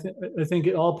 I mean, I think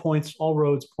all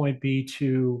roads point B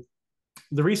to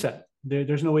the reset.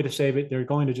 There's no way to save it. They're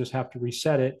going to just have to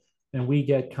reset it, and we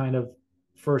get kind of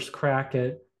first crack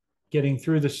at getting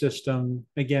through the system,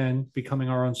 again, becoming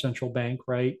our own central bank,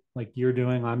 right? Like you're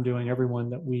doing, I'm doing, everyone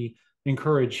that we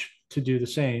encourage to do the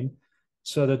same.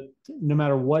 So that no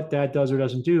matter what that does or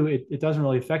doesn't do, it doesn't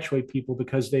really effectuate people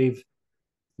because they've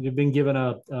been given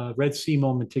a Red Sea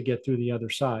moment to get through the other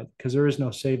side because there is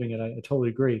no saving it. I totally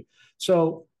agree.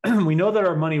 So we know that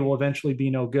our money will eventually be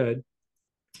no good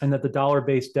and that the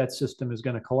dollar-based debt system is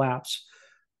going to collapse.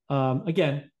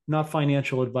 Again, not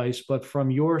financial advice, but from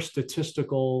your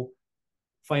statistical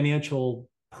financial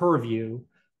purview,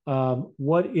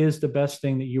 what is the best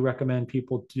thing that you recommend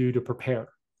people do to prepare?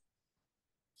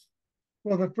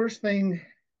 Well, the first thing,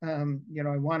 I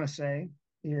want to say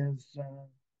is,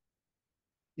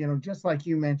 just like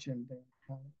you mentioned,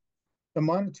 uh, the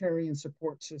monetary and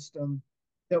support system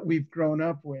that we've grown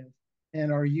up with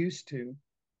and are used to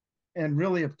and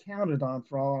really have counted on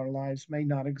for all our lives may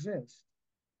not exist.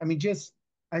 I mean,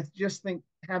 I just think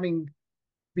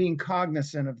being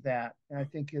cognizant of that, I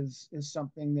think is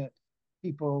something that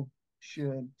people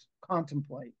should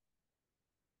contemplate.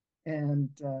 And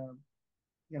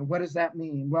what does that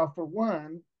mean? Well, for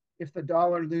one, if the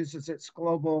dollar loses its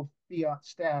global fiat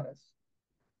status,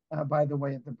 by the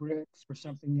way of the BRICS or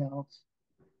something else,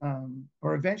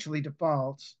 or eventually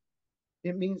defaults,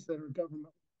 it means that our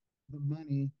government, the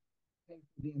money, pay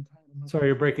for the entitlements. Sorry,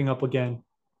 you're breaking up again.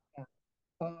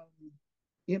 Um,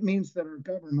 it means that our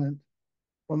government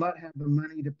will not have the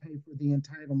money to pay for the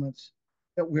entitlements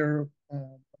that we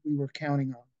were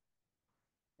counting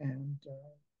on. And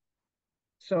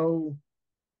so,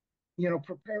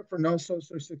 prepare for no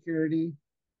Social Security,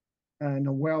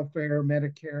 no welfare,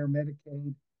 Medicare,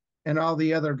 Medicaid, and all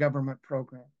the other government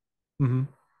programs. Mm-hmm.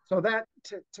 So that,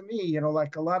 to me,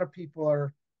 like a lot of people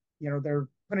are, they're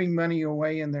putting money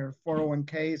away in their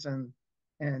 401ks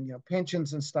and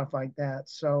pensions and stuff like that.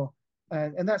 So,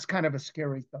 and that's kind of a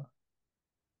scary thought,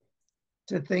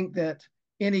 to think that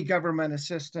any government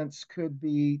assistance could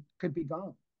be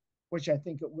gone, which I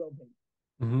think it will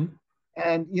be. Mm-hmm.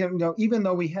 And even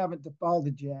though we haven't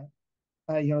defaulted yet,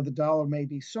 the dollar may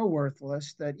be so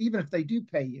worthless that even if they do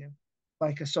pay you,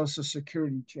 like a Social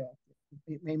Security check,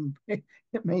 it may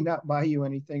it may not buy you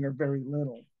anything or very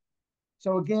little.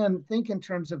 So again, think in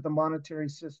terms of the monetary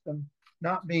system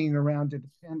not being around to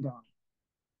depend on.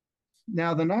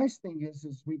 Now, the nice thing is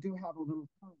we do have a little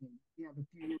time. We have a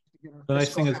few years to get our The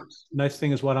fiscal house. nice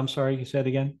thing is what? I'm sorry, you said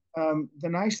again. The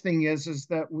nice thing is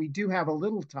that we do have a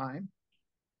little time.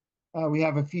 We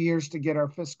have a few years to get our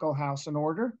fiscal house in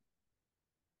order.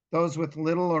 Those with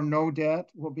little or no debt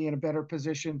will be in a better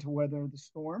position to weather the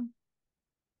storm.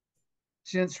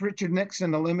 Since Richard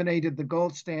Nixon eliminated the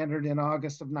gold standard in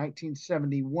August of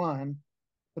 1971,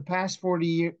 the past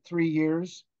 43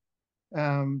 years,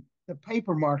 the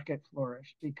paper market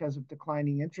flourished because of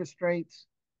declining interest rates.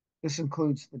 This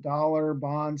includes the dollar,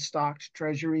 bonds, stocks,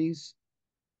 treasuries.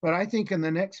 But I think in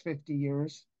the next 50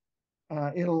 years,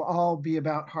 it'll all be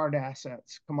about hard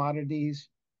assets, commodities,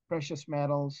 precious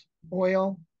metals,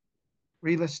 oil,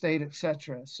 real estate,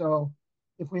 etc. So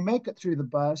if we make it through the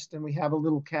bust and we have a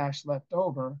little cash left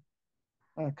over,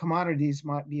 commodities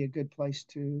might be a good place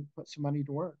to put some money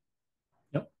to work.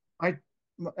 Yep.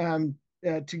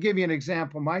 To give you an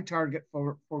example, my target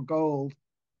for gold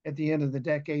at the end of the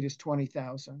decade is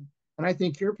 20,000, and I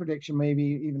think your prediction may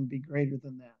even be greater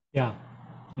than that. Yeah,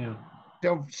 yeah.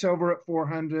 Silver at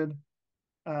 400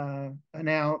 an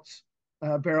ounce,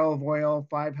 a barrel of oil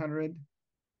 500.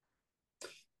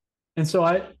 And so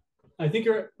I think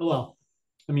well,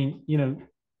 I mean,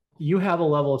 you have a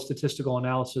level of statistical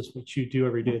analysis which you do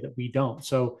every day that we don't.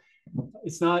 So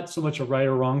it's not so much a right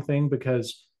or wrong thing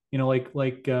because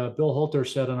like Bill Holter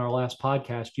said on our last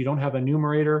podcast, you don't have a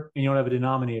numerator and you don't have a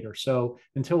denominator. So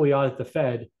until we audit the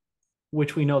Fed,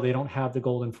 which we know they don't have the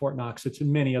gold in Fort Knox, it's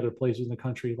in many other places in the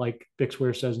country, like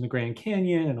Bixweir says in the Grand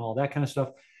Canyon and all that kind of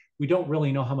stuff. We don't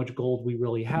really know how much gold we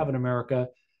really have in America.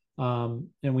 And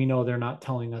we know they're not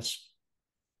telling us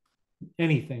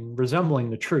anything resembling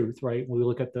the truth, right? When we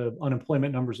look at the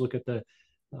unemployment numbers, look at the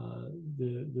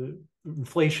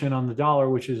inflation on the dollar,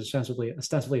 which is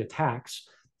ostensibly a tax.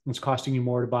 It's costing you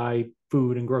more to buy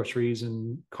food and groceries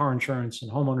and car insurance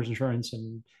and homeowners insurance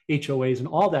and HOAs and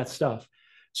all that stuff.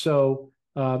 So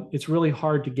it's really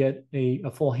hard to get a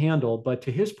full handle. But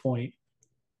to his point,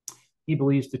 he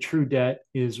believes the true debt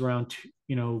is around,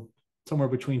 somewhere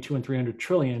between 200 and 300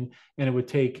 trillion, and it would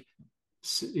take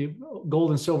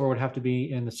gold and silver would have to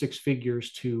be in the six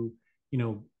figures to,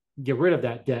 get rid of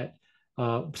that debt.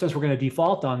 Since we're going to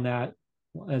default on that,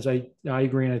 as I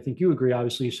agree, and I think you agree,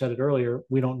 obviously you said it earlier,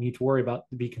 we don't need to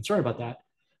be concerned about that.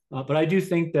 But I do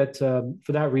think that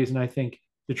for that reason, I think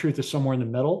the truth is somewhere in the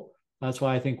middle. That's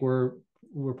why I think we're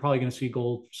we're probably going to see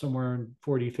gold somewhere in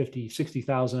 40, 50,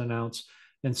 60,000 an ounce.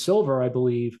 And silver, I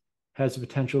believe, has the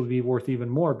potential to be worth even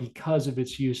more because of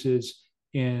its uses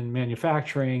in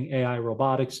manufacturing, AI,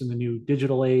 robotics in the new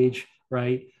digital age,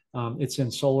 right? It's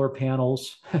in solar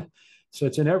panels, so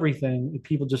it's in everything.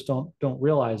 People just don't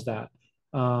realize that.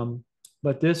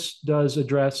 But this does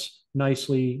address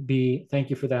nicely. B, thank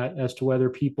you for that, as to whether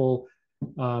people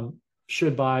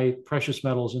should buy precious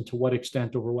metals and to what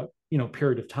extent over what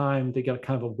period of time. They got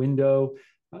kind of a window.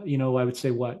 I would say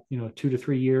 2 to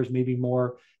 3 years, maybe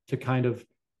more, to kind of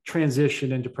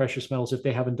transition into precious metals if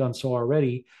they haven't done so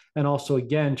already. And also,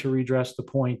 again, to redress the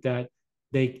point that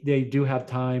they do have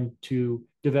time to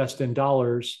divest in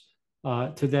dollars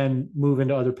to then move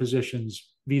into other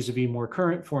positions vis-a-vis more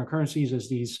current foreign currencies as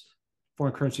these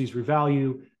foreign currencies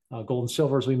revalue, gold and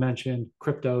silver, as we mentioned,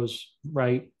 cryptos,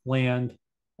 right? Land,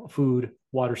 food,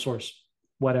 water source,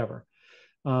 whatever.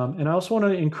 And I also want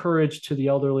to encourage to the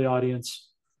elderly audience,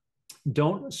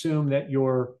 don't assume that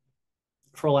you're,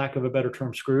 for lack of a better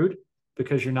term, screwed,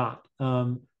 because you're not.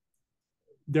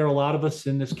 There are a lot of us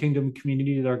in this kingdom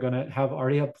community that are going to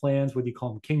already have plans, whether you call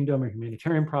them kingdom or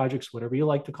humanitarian projects, whatever you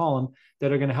like to call them,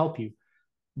 that are going to help you.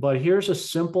 But here's a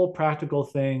simple, practical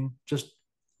thing, just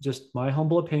my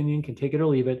humble opinion, can take it or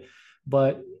leave it.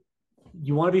 But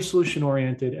you want to be solution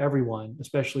oriented, everyone,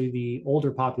 especially the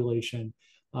older population.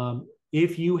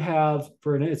 If you have,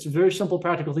 it's a very simple,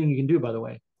 practical thing you can do, by the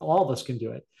way. All of us can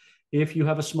do it. If you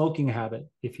have a smoking habit,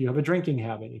 if you have a drinking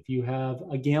habit, if you have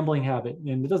a gambling habit,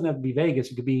 and it doesn't have to be Vegas,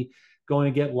 it could be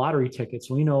going to get lottery tickets.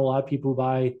 We know a lot of people who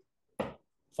buy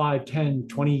 $5, $10,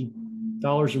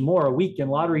 $20 or more a week in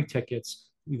lottery tickets.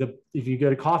 If you go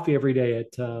to coffee every day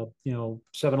at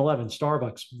 7-Eleven,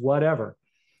 Starbucks, whatever,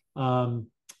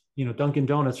 Dunkin'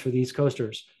 Donuts for the East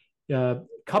Coasters,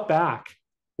 cut back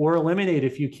or eliminate,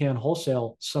 if you can,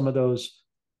 wholesale some of those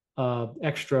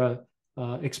extra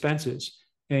expenses.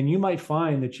 And you might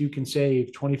find that you can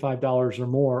save $25 or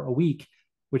more a week,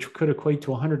 which could equate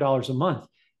to $100 a month.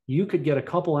 You could get a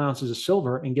couple ounces of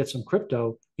silver and get some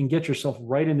crypto and get yourself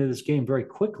right into this game very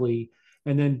quickly,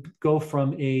 and then go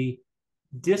from a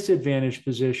disadvantaged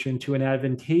position to an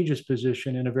advantageous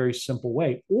position in a very simple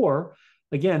way. Or,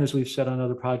 again, as we've said on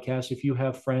other podcasts, if you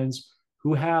have friends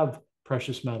who have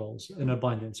precious metals in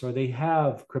abundance, or they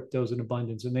have cryptos in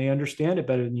abundance, and they understand it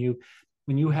better than you,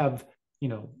 when you have,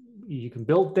 you can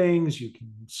build things, you can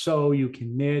sew, you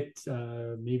can knit,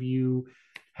 maybe you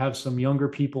have some younger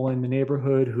people in the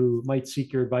neighborhood who might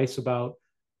seek your advice about,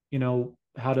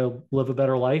 how to live a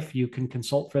better life. You can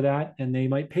consult for that, and they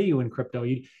might pay you in crypto.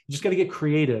 You just got to get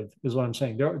creative, is what I'm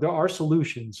saying. There are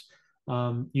solutions.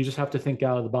 You just have to think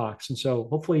out of the box. And so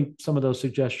hopefully some of those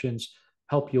suggestions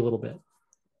help you a little bit.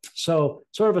 So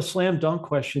sort of a slam dunk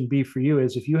question, B, for you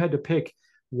is, if you had to pick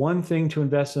one thing to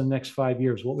invest in the next 5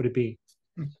 years, what would it be?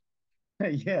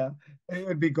 Yeah, it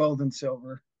would be gold and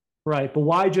silver. Right. But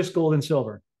why just gold and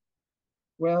silver?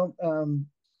 Well,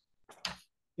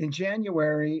 in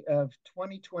January of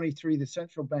 2023, the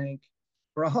central bank,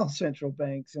 for all central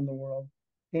banks in the world,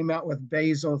 came out with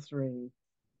Basel III,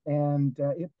 and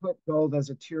it put gold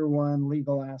as a tier one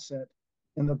legal asset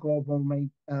in the global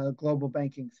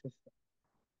banking system.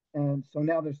 And so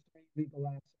now there's three legal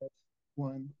assets.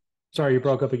 One. Sorry, you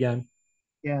broke up again.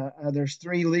 Yeah, there's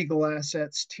three legal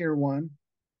assets, tier one: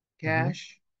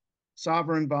 cash,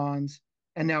 sovereign bonds,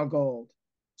 and now gold.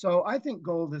 So I think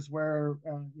gold is where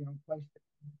place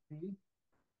to be.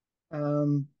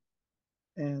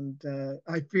 And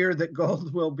I fear that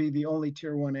gold will be the only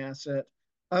tier one asset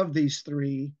of these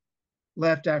three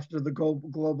left after the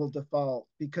global default,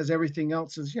 because everything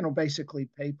else is, basically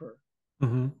paper.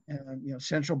 Mm-hmm. And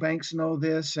central banks know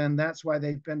this, and that's why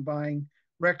they've been buying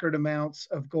record amounts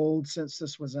of gold since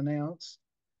this was announced.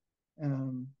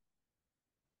 And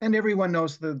everyone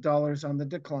knows the dollar's on the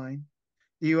decline.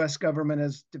 The U.S. government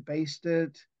has debased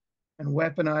it and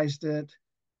weaponized it.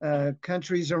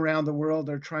 Countries around the world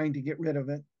are trying to get rid of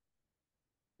it.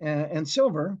 And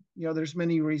silver, there's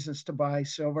many reasons to buy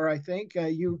silver. I think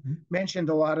you mentioned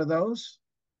a lot of those.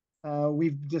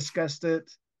 We've discussed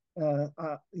it,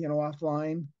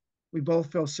 offline. We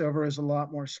both feel silver is a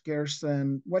lot more scarce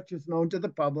than what is known to the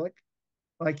public.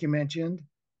 Like you mentioned,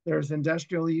 there's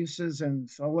industrial uses and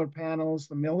solar panels.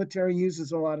 The military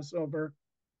uses a lot of silver.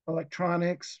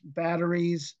 Electronics,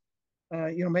 batteries,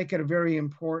 make it a very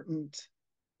important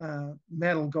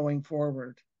metal going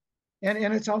forward.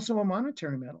 And it's also a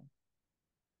monetary metal.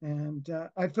 And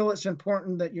I feel it's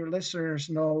important that your listeners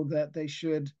know that they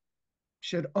should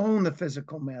own the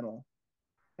physical metal.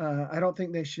 I don't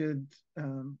think they should,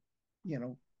 own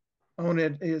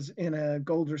it is in a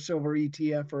gold or silver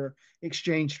ETF or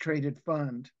exchange traded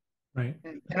fund. Right.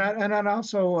 And I'd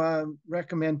also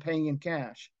recommend paying in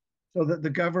cash so that the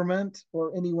government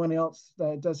or anyone else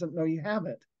that doesn't know you have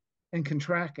it and can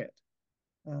track it.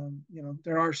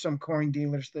 There are some coin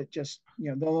dealers that just,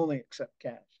 they'll only accept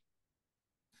cash.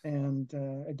 And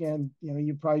again,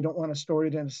 you probably don't want to store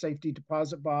it in a safety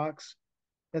deposit box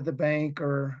at the bank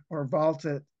or vault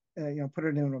it, put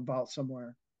it in a vault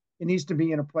somewhere. It needs to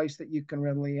be in a place that you can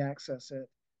readily access it.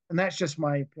 And that's just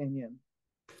my opinion.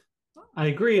 I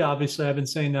agree. Obviously, I've been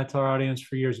saying that to our audience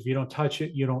for years. If you don't touch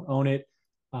it, you don't own it.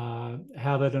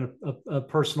 Have it in a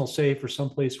personal safe or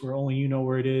someplace where only you know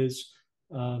where it is.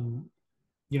 Um,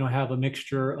 have a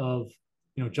mixture of,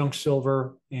 junk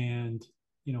silver and,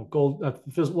 gold,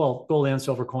 well, gold and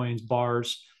silver coins,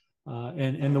 bars.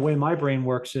 And the way my brain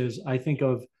works is I think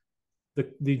of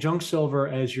the junk silver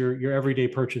as your everyday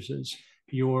purchases.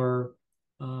 Your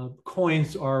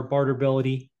coins are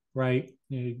barterability, right?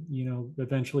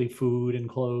 Eventually food and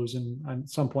clothes, and at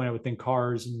some point I would think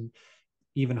cars and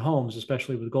even homes,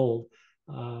 especially with gold,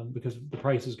 because the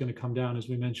price is going to come down, as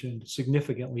we mentioned,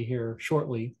 significantly here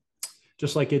shortly,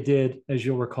 just like it did, as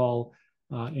you'll recall,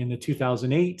 in the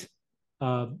 2008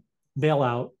 uh,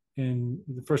 bailout. In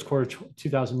the first quarter of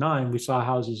 2009, we saw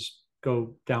houses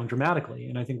go down dramatically.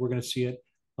 And I think we're going to see it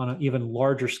on an even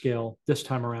larger scale this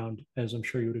time around, as I'm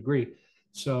sure you would agree.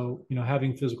 So,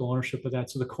 having physical ownership of that.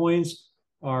 So the coins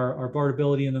are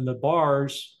barterability, and then the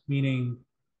bars, meaning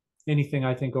anything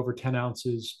I think over 10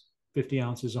 ounces, 50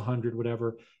 ounces, 100,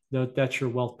 whatever, that's your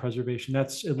wealth preservation.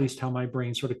 That's at least how my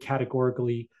brain sort of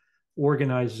categorically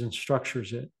organizes and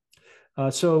structures it.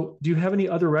 So, do you have any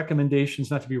other recommendations,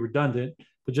 not to be redundant,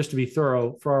 but just to be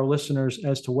thorough, for our listeners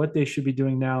as to what they should be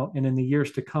doing now and in the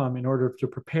years to come in order to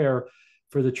prepare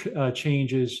for the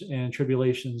changes and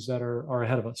tribulations that are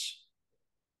ahead of us?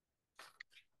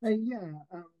 Yeah.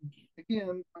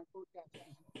 Again, my forecast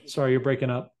is, Sorry, you're breaking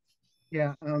up.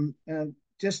 yeah.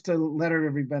 Just to let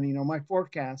everybody know, my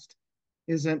forecast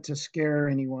isn't to scare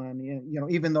anyone.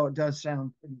 Even though it does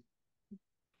sound pretty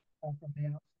from the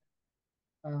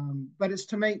outside. But it's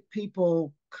to make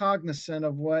people cognizant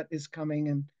of what is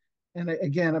coming, and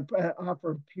again,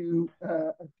 offer a few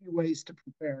ways to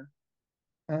prepare.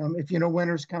 If you know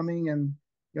winter's coming, and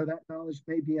that knowledge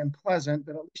may be unpleasant,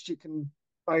 but at least you can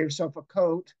buy yourself a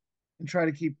coat and try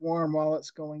to keep warm while it's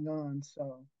going on.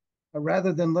 So,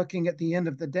 rather than looking at the end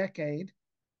of the decade,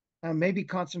 maybe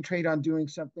concentrate on doing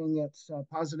something that's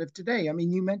positive today. I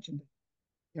mean, you mentioned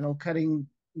it. Cutting.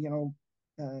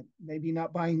 Maybe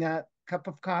not buying that cup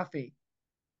of coffee.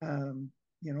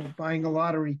 Buying a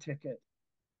lottery ticket.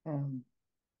 Um,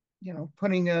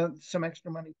 putting some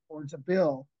extra money towards a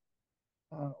bill,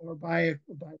 or buy a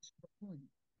coin.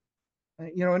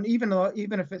 And even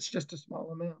if it's just a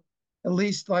small amount, at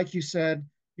least, like you said,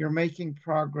 you're making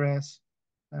progress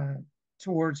uh,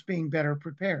 towards being better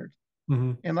prepared.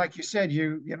 Mm-hmm. And like you said,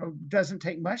 doesn't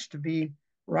take much to be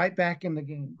right back in the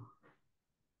game.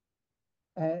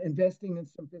 Investing in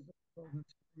some physical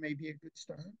may be a good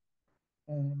start.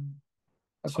 Um,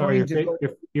 Sorry, according to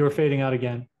gold, you were fading out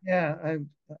again. yeah, I'm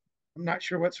not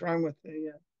sure what's wrong with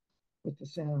the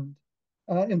sound.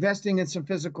 Investing in some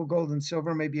physical gold and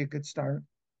silver may be a good start.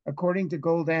 According to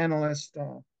gold analyst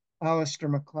Alistair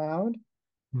McLeod,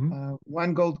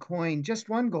 Mm-hmm. just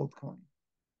one gold coin,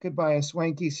 could buy a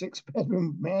swanky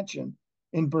six-bedroom mansion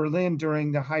in Berlin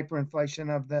during the hyperinflation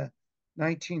of the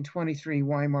 1923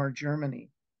 Weimar Germany.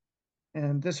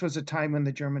 And this was a time when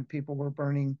the German people were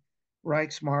burning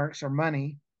Reichsmarks or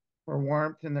money for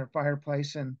warmth in their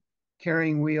fireplace and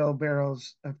carrying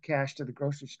wheelbarrows of cash to the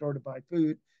grocery store to buy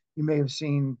food. You may have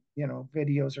seen,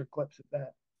 videos or clips of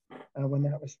that when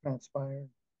that was transpired.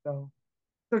 So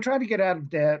try to get out of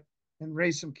debt and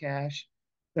raise some cash.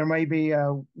 There may be,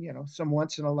 some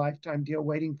once in a lifetime deal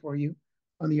waiting for you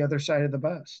on the other side of the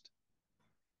bust.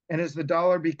 And as the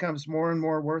dollar becomes more and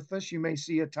more worthless, you may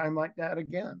see a time like that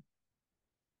again.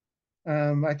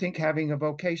 I think having a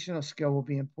vocational skill will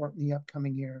be important in the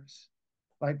upcoming years,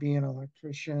 like being an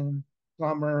electrician,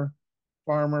 plumber,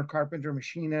 farmer, carpenter,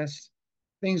 machinist,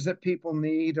 things that people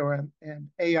need, and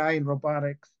AI and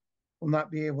robotics will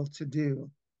not be able to do.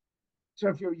 So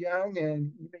if you're young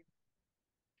and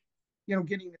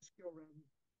getting a skill rather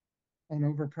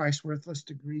an overpriced, worthless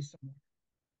degree somewhere.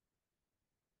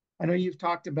 I know you've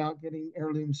talked about getting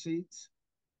heirloom seeds.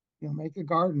 Make a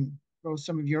garden, grow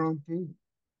some of your own food.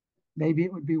 Maybe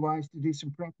it would be wise to do some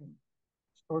prepping,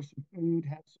 store some food,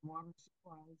 have some water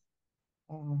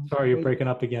supplies. Sorry, you're Maybe breaking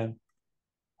up again.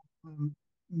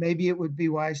 maybe it would be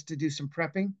wise to do some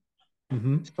prepping,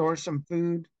 Mm-hmm. store some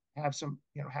food, have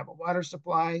a water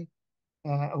supply,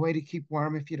 a way to keep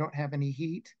warm if you don't have any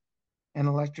heat. and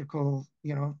electrical,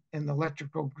 and the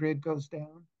electrical grid goes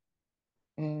down.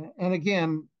 And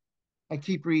again, I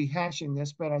keep rehashing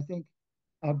this, but I think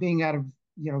being out of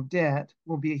debt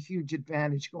will be a huge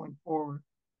advantage going forward.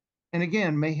 And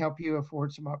again, may help you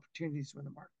afford some opportunities when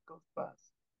the market goes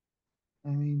bust. I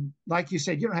mean, like you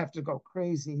said, you don't have to go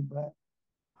crazy, but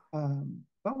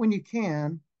when you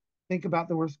can, think about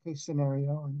the worst case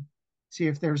scenario and see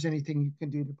if there's anything you can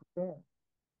do to prepare.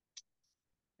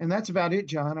 And that's about it,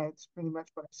 John. It's pretty much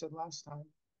what I said last time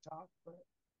we talked, but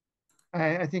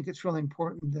I think it's really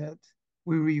important that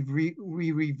we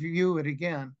review it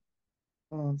again.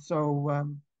 And so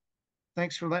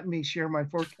thanks for letting me share my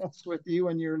forecast with you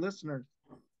and your listeners.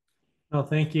 No,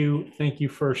 thank you. Thank you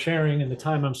for sharing and the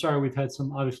time. I'm sorry we've had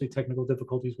some obviously technical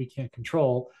difficulties we can't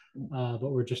control, but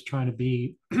we're just trying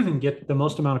to get the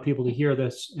most amount of people to hear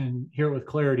this and hear it with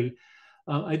clarity.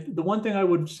 The one thing I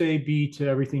would say to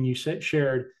everything you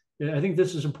shared, I think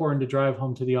this is important to drive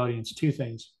home to the audience. Two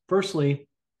things. Firstly,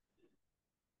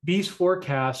 B's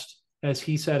forecast, as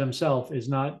he said himself, is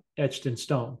not etched in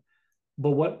stone.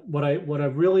 But what I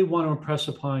really want to impress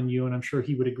upon you, and I'm sure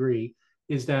he would agree,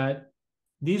 is that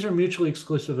these are mutually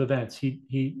exclusive events.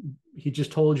 He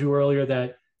just told you earlier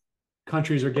that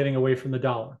countries are getting away from the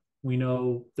dollar. We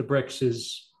know the BRICS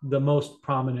is the most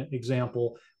prominent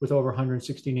example, with over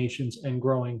 160 nations and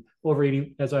growing, over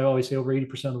 80, as I always say, over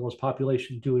 80% of the world's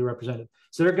population duly represented.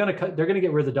 So they're going to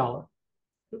get rid of the dollar,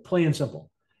 plain and simple.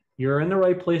 You're in the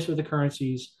right place with the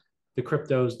currencies, the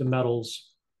cryptos, the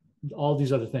metals, all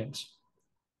these other things.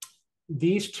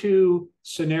 These two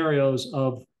scenarios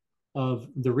of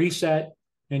the reset,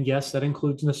 and yes, that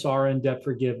includes NASARA and debt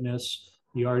forgiveness.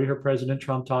 You already heard President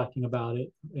Trump talking about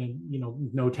it, and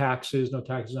no taxes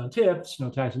on tips, no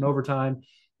tax on overtime.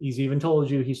 He's even told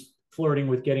you he's flirting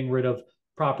with getting rid of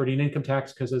property and income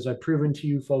tax, because as I've proven to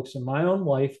you folks in my own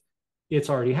life, it's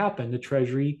already happened. The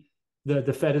Treasury,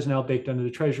 the Fed is now baked under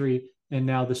the Treasury, and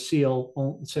now the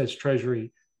seal says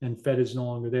Treasury, and Fed is no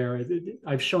longer there.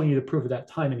 I've shown you the proof of that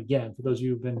time and again, for those of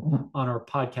you who've been on our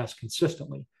podcast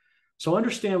consistently. So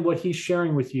understand what he's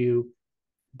sharing with you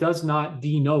does not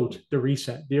denote the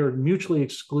reset. They are mutually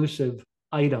exclusive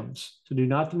items. So do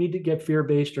not need to get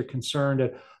fear-based or concerned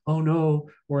at, oh no,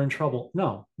 we're in trouble.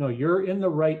 No, you're in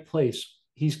the right place.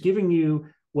 He's giving you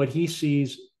what he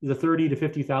sees, the 30 to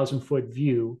 50,000 foot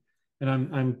view. And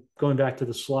I'm going back to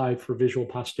the slide for visual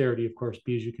posterity, of course,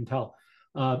 as you can tell,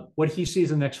 what he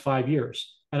sees in the next 5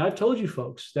 years. And I've told you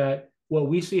folks that what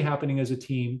we see happening as a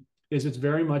team is it's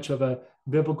very much of a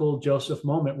biblical Joseph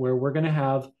moment, where we're going to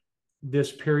have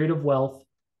this period of wealth,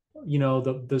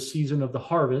 the season of the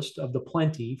harvest, of the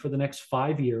plenty, for the next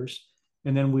 5 years.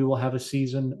 And then we will have a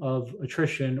season of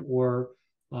attrition or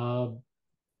a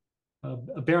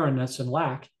barrenness and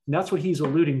lack. And that's what he's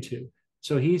alluding to.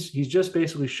 So he's just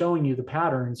basically showing you the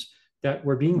patterns that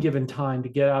we're being given time to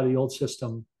get out of the old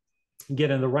system,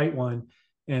 get in the right one,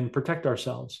 and protect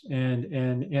ourselves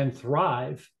and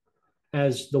thrive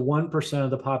as the 1%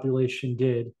 of the population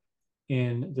did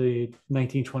in the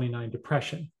 1929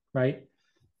 depression, right?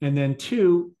 And then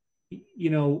two, I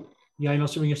know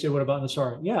somebody can say, what about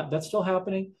NASARA? Yeah, that's still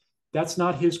happening. That's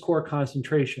not his core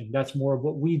concentration. That's more of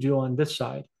what we do on this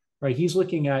side, right? He's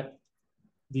looking at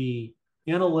the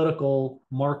analytical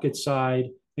market side,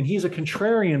 and he's a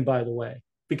contrarian, by the way,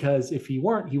 because if he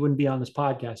weren't, he wouldn't be on this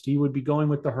podcast. He would be going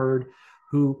with the herd,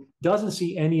 who doesn't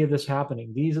see any of this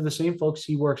happening. These are the same folks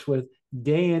he works with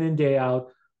day in and day out,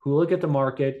 who look at the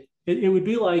market. It would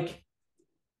be like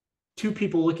two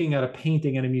people looking at a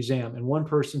painting in a museum, and one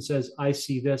person says, I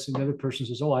see this, and the other person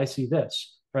says, oh, I see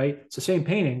this, right? It's the same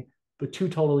painting, but two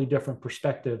totally different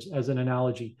perspectives, as an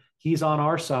analogy. He's on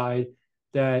our side,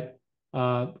 that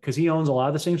because he owns a lot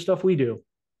of the same stuff we do.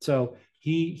 So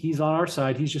he's on our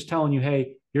side. He's just telling you,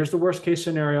 hey, here's the worst case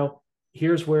scenario.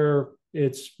 Here's where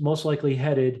it's most likely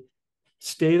headed.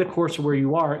 Stay the course of where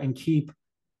you are, and keep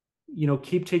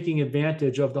taking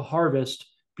advantage of the harvest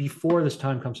before this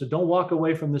time comes. So don't walk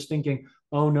away from this thinking,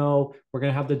 oh no, we're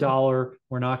going to have the dollar.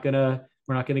 We're not going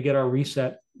to get our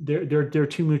reset. They're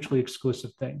two mutually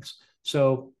exclusive things.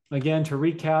 So again, to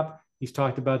recap, he's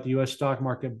talked about the U.S. stock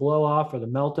market blow off, or the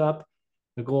melt up,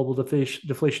 the global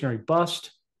deflationary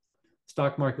bust,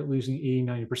 stock market losing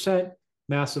 80-90%,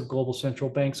 massive global central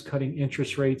banks cutting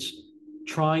interest rates,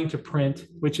 trying to print,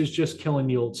 which is just killing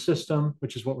the old system,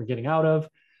 which is what we're getting out of,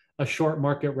 a short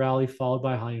market rally followed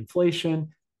by high inflation.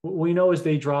 What we know is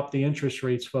they drop the interest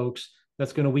rates, folks,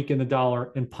 that's going to weaken the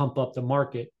dollar and pump up the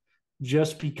market.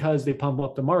 Just because they pump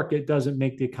up the market doesn't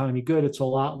make the economy good. It's a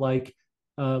lot like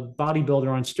a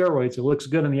bodybuilder on steroids. It looks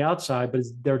good on the outside, but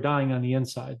they're dying on the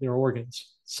inside, their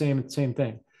organs. Same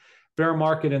thing. Bear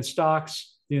market in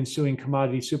stocks, the ensuing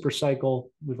commodity super cycle.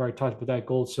 We've already talked about that: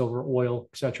 gold, silver, oil,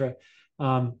 etc.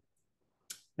 Um,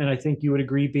 and I think you would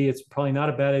agree, B, it's probably not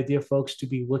a bad idea, folks, to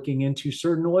be looking into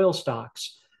certain oil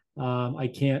stocks. I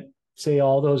can't say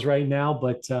all those right now,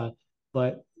 but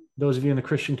those of you in the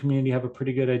Christian community have a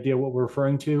pretty good idea what we're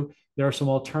referring to. There are some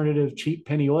alternative cheap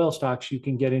penny oil stocks you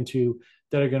can get into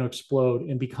that are going to explode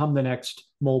and become the next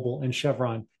Mobil and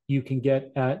Chevron. You can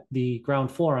get at the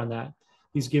ground floor on that.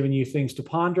 He's giving you things to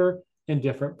ponder and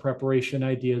different preparation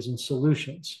ideas and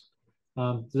solutions.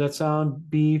 Does that sound,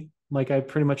 B, like I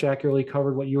pretty much accurately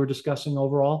covered what you were discussing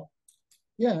overall?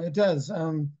 Yeah, it does.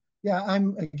 Yeah,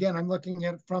 I'm looking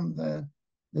at it from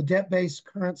the debt-based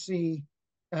currency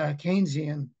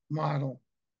Keynesian model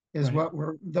is Right. what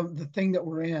we're the thing that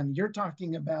we're in. You're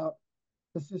talking about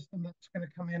the system that's going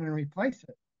to come in and replace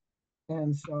it.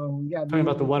 And so, yeah, Talking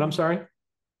about the what? I'm sorry.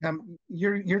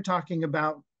 You're talking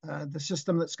about the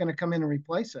system that's going to come in and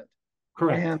replace it.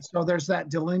 Correct. And so there's that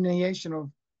delineation of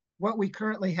what we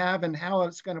currently have and how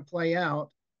it's going to play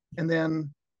out. And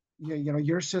then,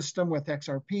 your system with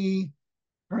XRP,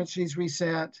 currencies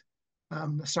reset,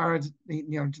 Nasara,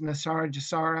 Nasara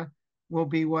Jasara will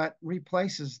be what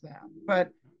replaces that.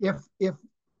 But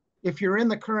if you're in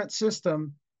the current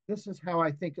system, this is how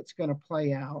I think it's going to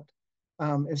play out,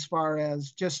 as far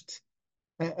as just,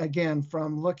 again,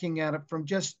 from looking at it from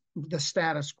just the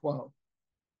status quo.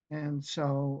 And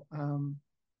so,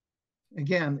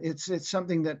 again, it's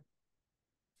something that,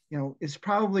 is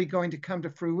probably going to come to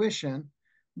fruition,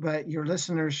 but your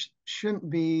listeners shouldn't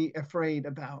be afraid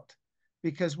about,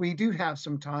 because we do have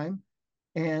some time,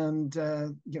 and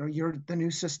the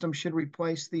new system should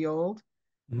replace the old,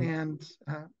 Mhm. and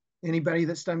anybody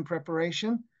that's done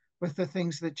preparation with the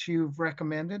things that you've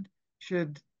recommended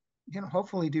should,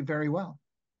 hopefully do very well.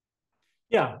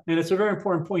 Yeah, and it's a very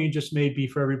important point you just made, B,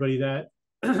 for everybody that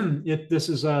this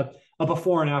is a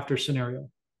before and after scenario.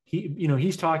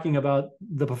 He's talking about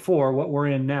the before, what we're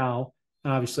in now.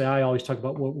 And obviously, I always talk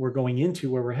about what we're going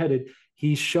into, where we're headed.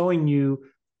 He's showing you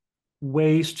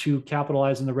ways to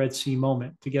capitalize in the Red Sea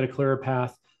moment, to get a clearer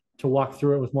path, to walk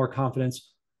through it with more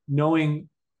confidence. Knowing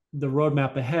the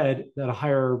roadmap ahead at a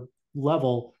higher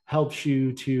level helps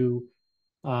you to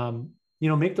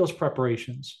make those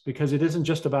preparations, because it isn't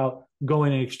just about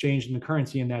going and exchanging the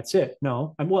currency and that's it.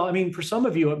 No, for some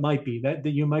of you, it might be that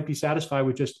you might be satisfied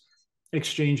with just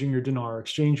exchanging your dinar,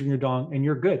 exchanging your dong, and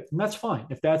you're good. And that's fine.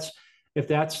 If that's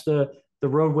the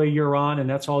roadway you're on and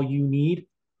that's all you need,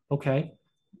 okay.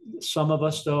 Some of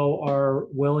us, though, are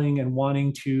willing and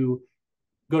wanting to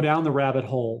go down the rabbit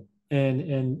hole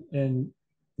and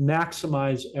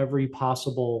maximize every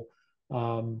possible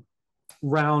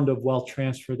round of wealth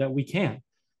transfer that we can.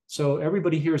 So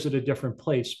everybody here is at a different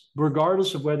place,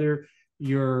 regardless of whether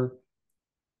you're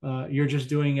just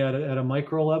doing it at a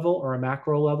micro level or a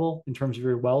macro level in terms of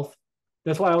your wealth.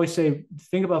 That's why I always say,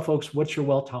 think about, folks, what's your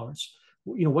wealth tolerance?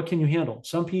 What can you handle?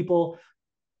 Some people,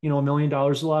 $1 million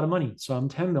is a lot of money. Some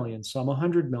 10 million, some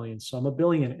 100 million, some a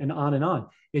billion, and on and on.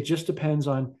 It just depends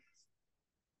on.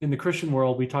 In the Christian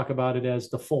world, we talk about it as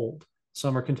the fold.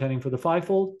 Some are contending for the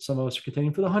fivefold. Some of us are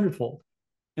contending for the hundredfold,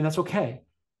 and that's okay.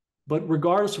 But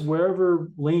regardless of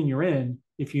wherever lane you're in,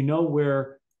 if you know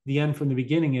where the end from the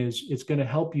beginning is, it's going to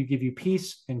help you, give you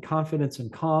peace and confidence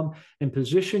and calm, and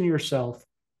position yourself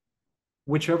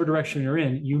whichever direction you're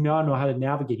in. You now know how to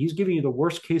navigate. He's giving you the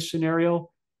worst case scenario,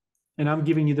 and I'm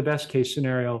giving you the best case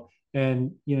scenario.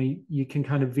 And you can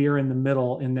kind of veer in the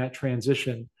middle in that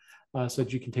transition, so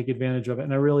that you can take advantage of it.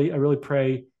 And I really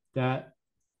pray that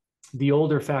the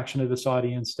older faction of this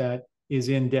audience that is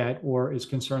in debt or is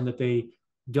concerned that they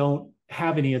don't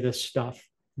have any of this stuff,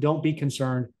 don't be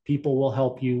concerned. People will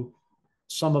help you.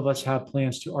 Some of us have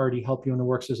plans to already help you in the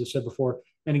works, as I said before.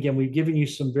 And again, we've given you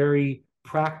some very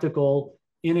practical,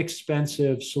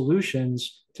 inexpensive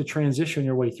solutions to transition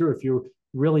your way through. If you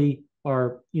really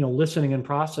are, listening and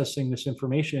processing this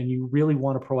information, and you really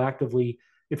want to proactively,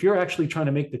 if you're actually trying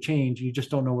to make the change, you just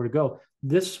don't know where to go.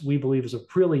 This, we believe, is a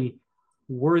really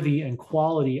worthy and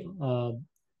quality,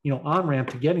 on-ramp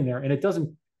to getting there. And it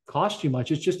doesn't cost you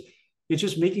much. It's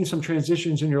just making some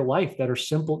transitions in your life that are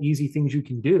simple, easy things you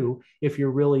can do. If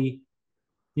you're really,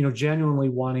 genuinely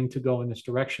wanting to go in this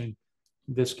direction,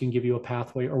 this can give you a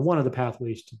pathway, or one of the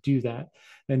pathways to do that.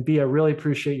 And B, I really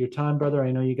appreciate your time, brother.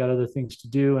 I know you got other things to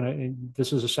do, and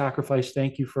this is a sacrifice.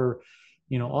 Thank you for,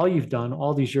 all you've done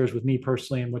all these years with me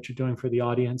personally, and what you're doing for the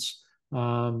audience.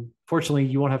 Fortunately,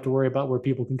 you won't have to worry about where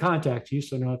people can contact you,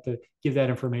 so I don't have to give that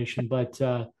information. But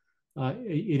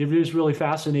it is really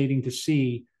fascinating to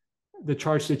see the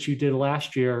charts that you did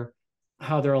last year,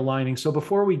 how they're aligning. So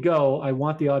before we go, I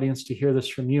want the audience to hear this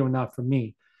from you and not from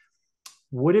me.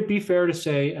 would it be fair to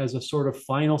say, as a sort of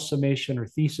final summation or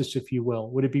thesis, if you will,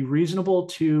 would it be reasonable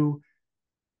to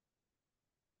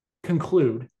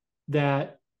conclude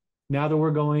that now that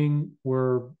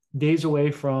we're days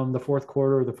away from the fourth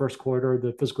quarter or the first quarter of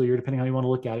the fiscal year, depending on how you want to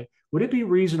look at it, would it be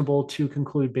reasonable to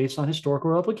conclude, based on historical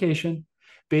replication,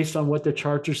 based on what the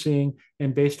charts are seeing,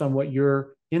 and based on what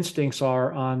your instincts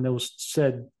are on those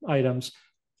said items,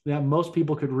 that most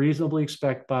people could reasonably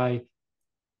expect by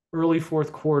early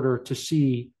fourth quarter to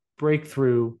see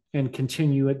breakthrough and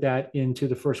continue at that into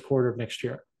the first quarter of next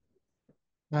year?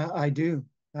 I do.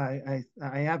 I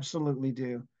absolutely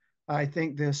do. I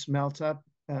think this melt up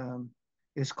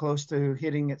is close to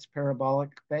hitting its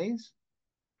parabolic phase.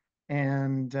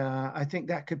 And I think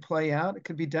that could play out. It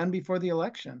could be done before the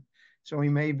election. So we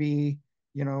may be,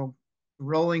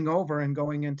 rolling over and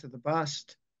going into the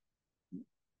bust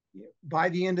by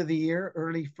the end of the year,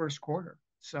 early first quarter.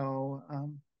 So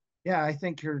yeah, I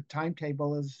think your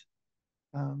timetable is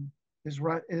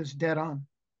dead on.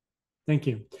 Thank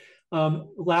you.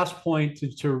 Last point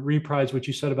to reprise what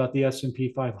you said about the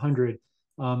S&P 500.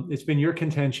 It's been your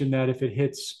contention that if it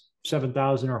hits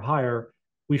 7,000 or higher,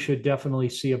 we should definitely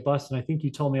see a bust. And I think you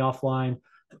told me offline,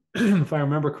 if I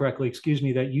remember correctly, excuse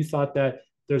me, that you thought that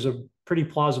there's a pretty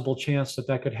plausible chance that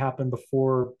that could happen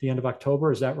before the end of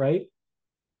October. Is that right?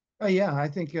 Yeah, I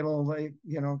think it'll,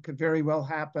 could very well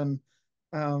happen.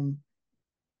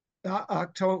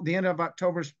 October, the end of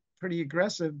October is pretty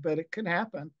aggressive, but it could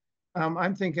happen.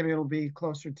 I'm thinking it'll be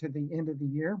closer to the end of the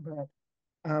year, but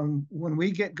when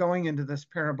we get going into this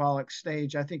parabolic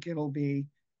stage, I think it'll be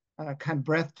kind of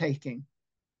breathtaking.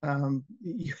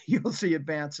 You'll see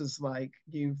advances like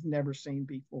you've never seen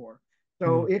before.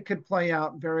 So it could play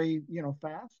out very,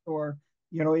 fast, or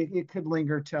it could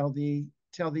linger till the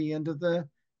end of the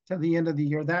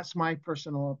year. That's my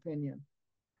personal opinion.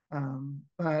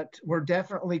 But we're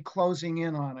definitely closing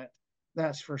in on it.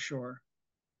 That's for sure.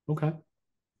 Okay.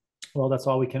 Well, that's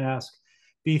all we can ask.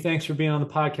 B, thanks for being on the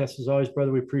podcast. As always,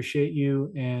 brother, we appreciate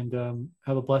you, and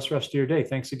have a blessed rest of your day.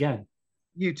 Thanks again.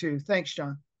 You too. Thanks,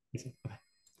 Jon. Bye.